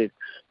physics,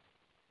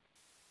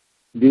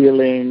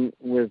 dealing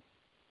with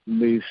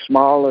the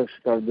smallest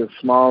of the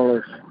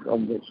smallest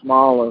of the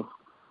smallest,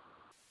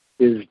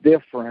 is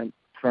different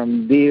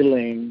from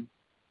dealing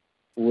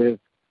with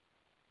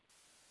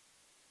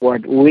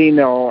what we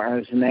know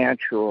as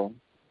natural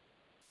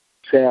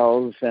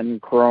cells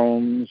and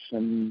chromes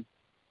and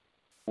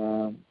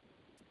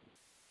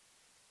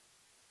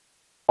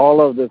all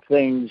of the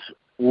things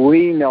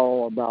we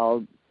know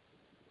about,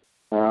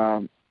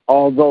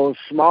 although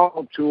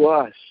small to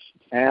us,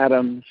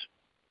 atoms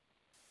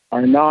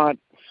are not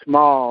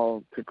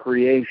small to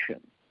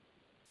creation.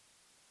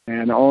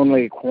 And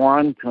only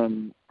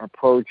quantum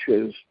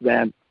approaches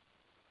that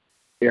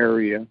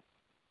area.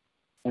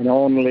 And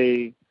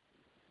only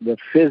the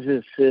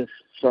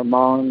physicists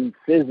among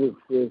physicists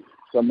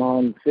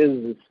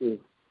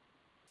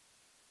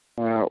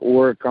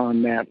work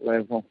on that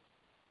level.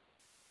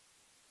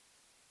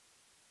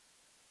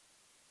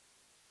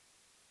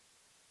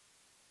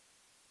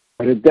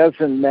 But it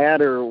doesn't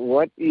matter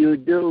what you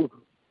do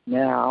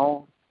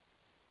now,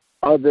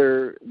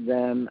 other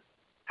than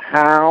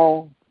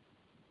how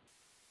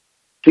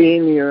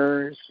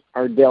seniors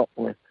are dealt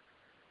with,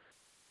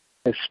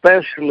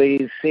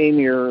 especially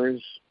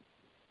seniors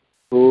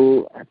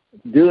who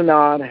do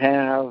not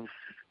have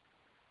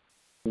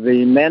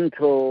the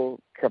mental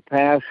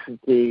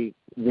capacity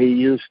they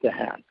used to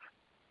have.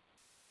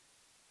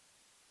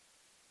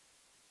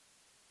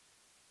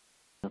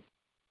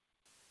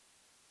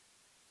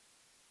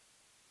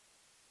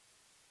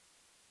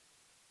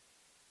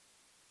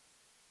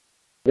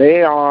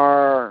 They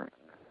are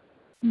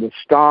the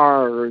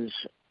stars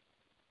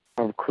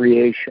of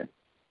creation.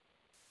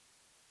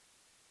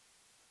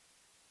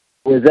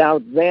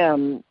 Without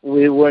them,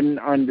 we wouldn't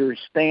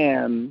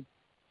understand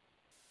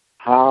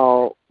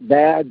how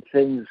bad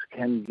things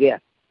can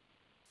get.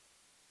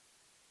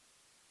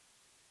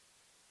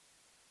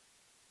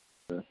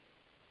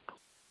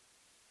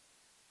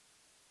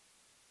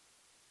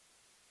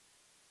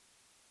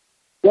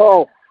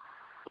 So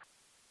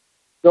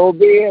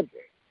be it.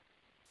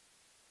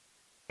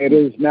 It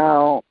is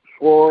now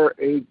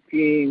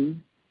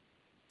 4:18,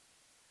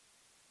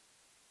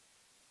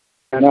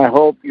 and I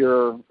hope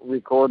your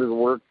recorder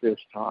worked this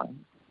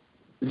time.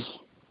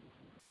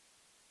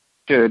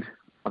 Good.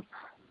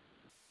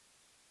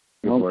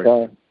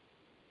 Okay.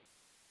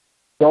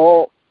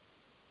 So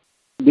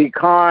be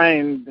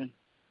kind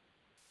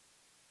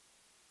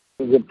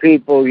to the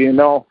people you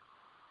know.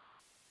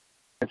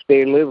 If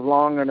they live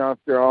long enough,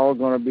 they're all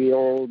going to be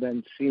old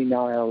and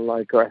senile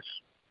like us.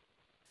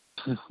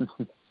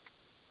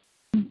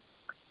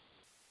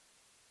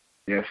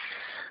 Yes,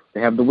 they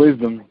have the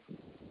wisdom.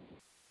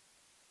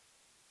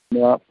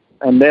 Yeah,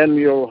 and then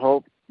you'll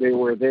hope they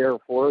were there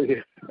for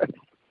you.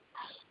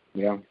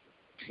 Yeah.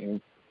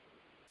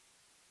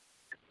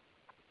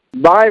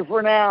 Bye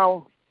for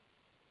now.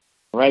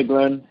 All right,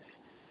 Glenn.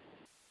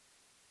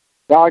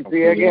 Talk to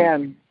you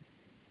again.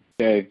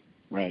 Okay,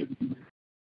 right.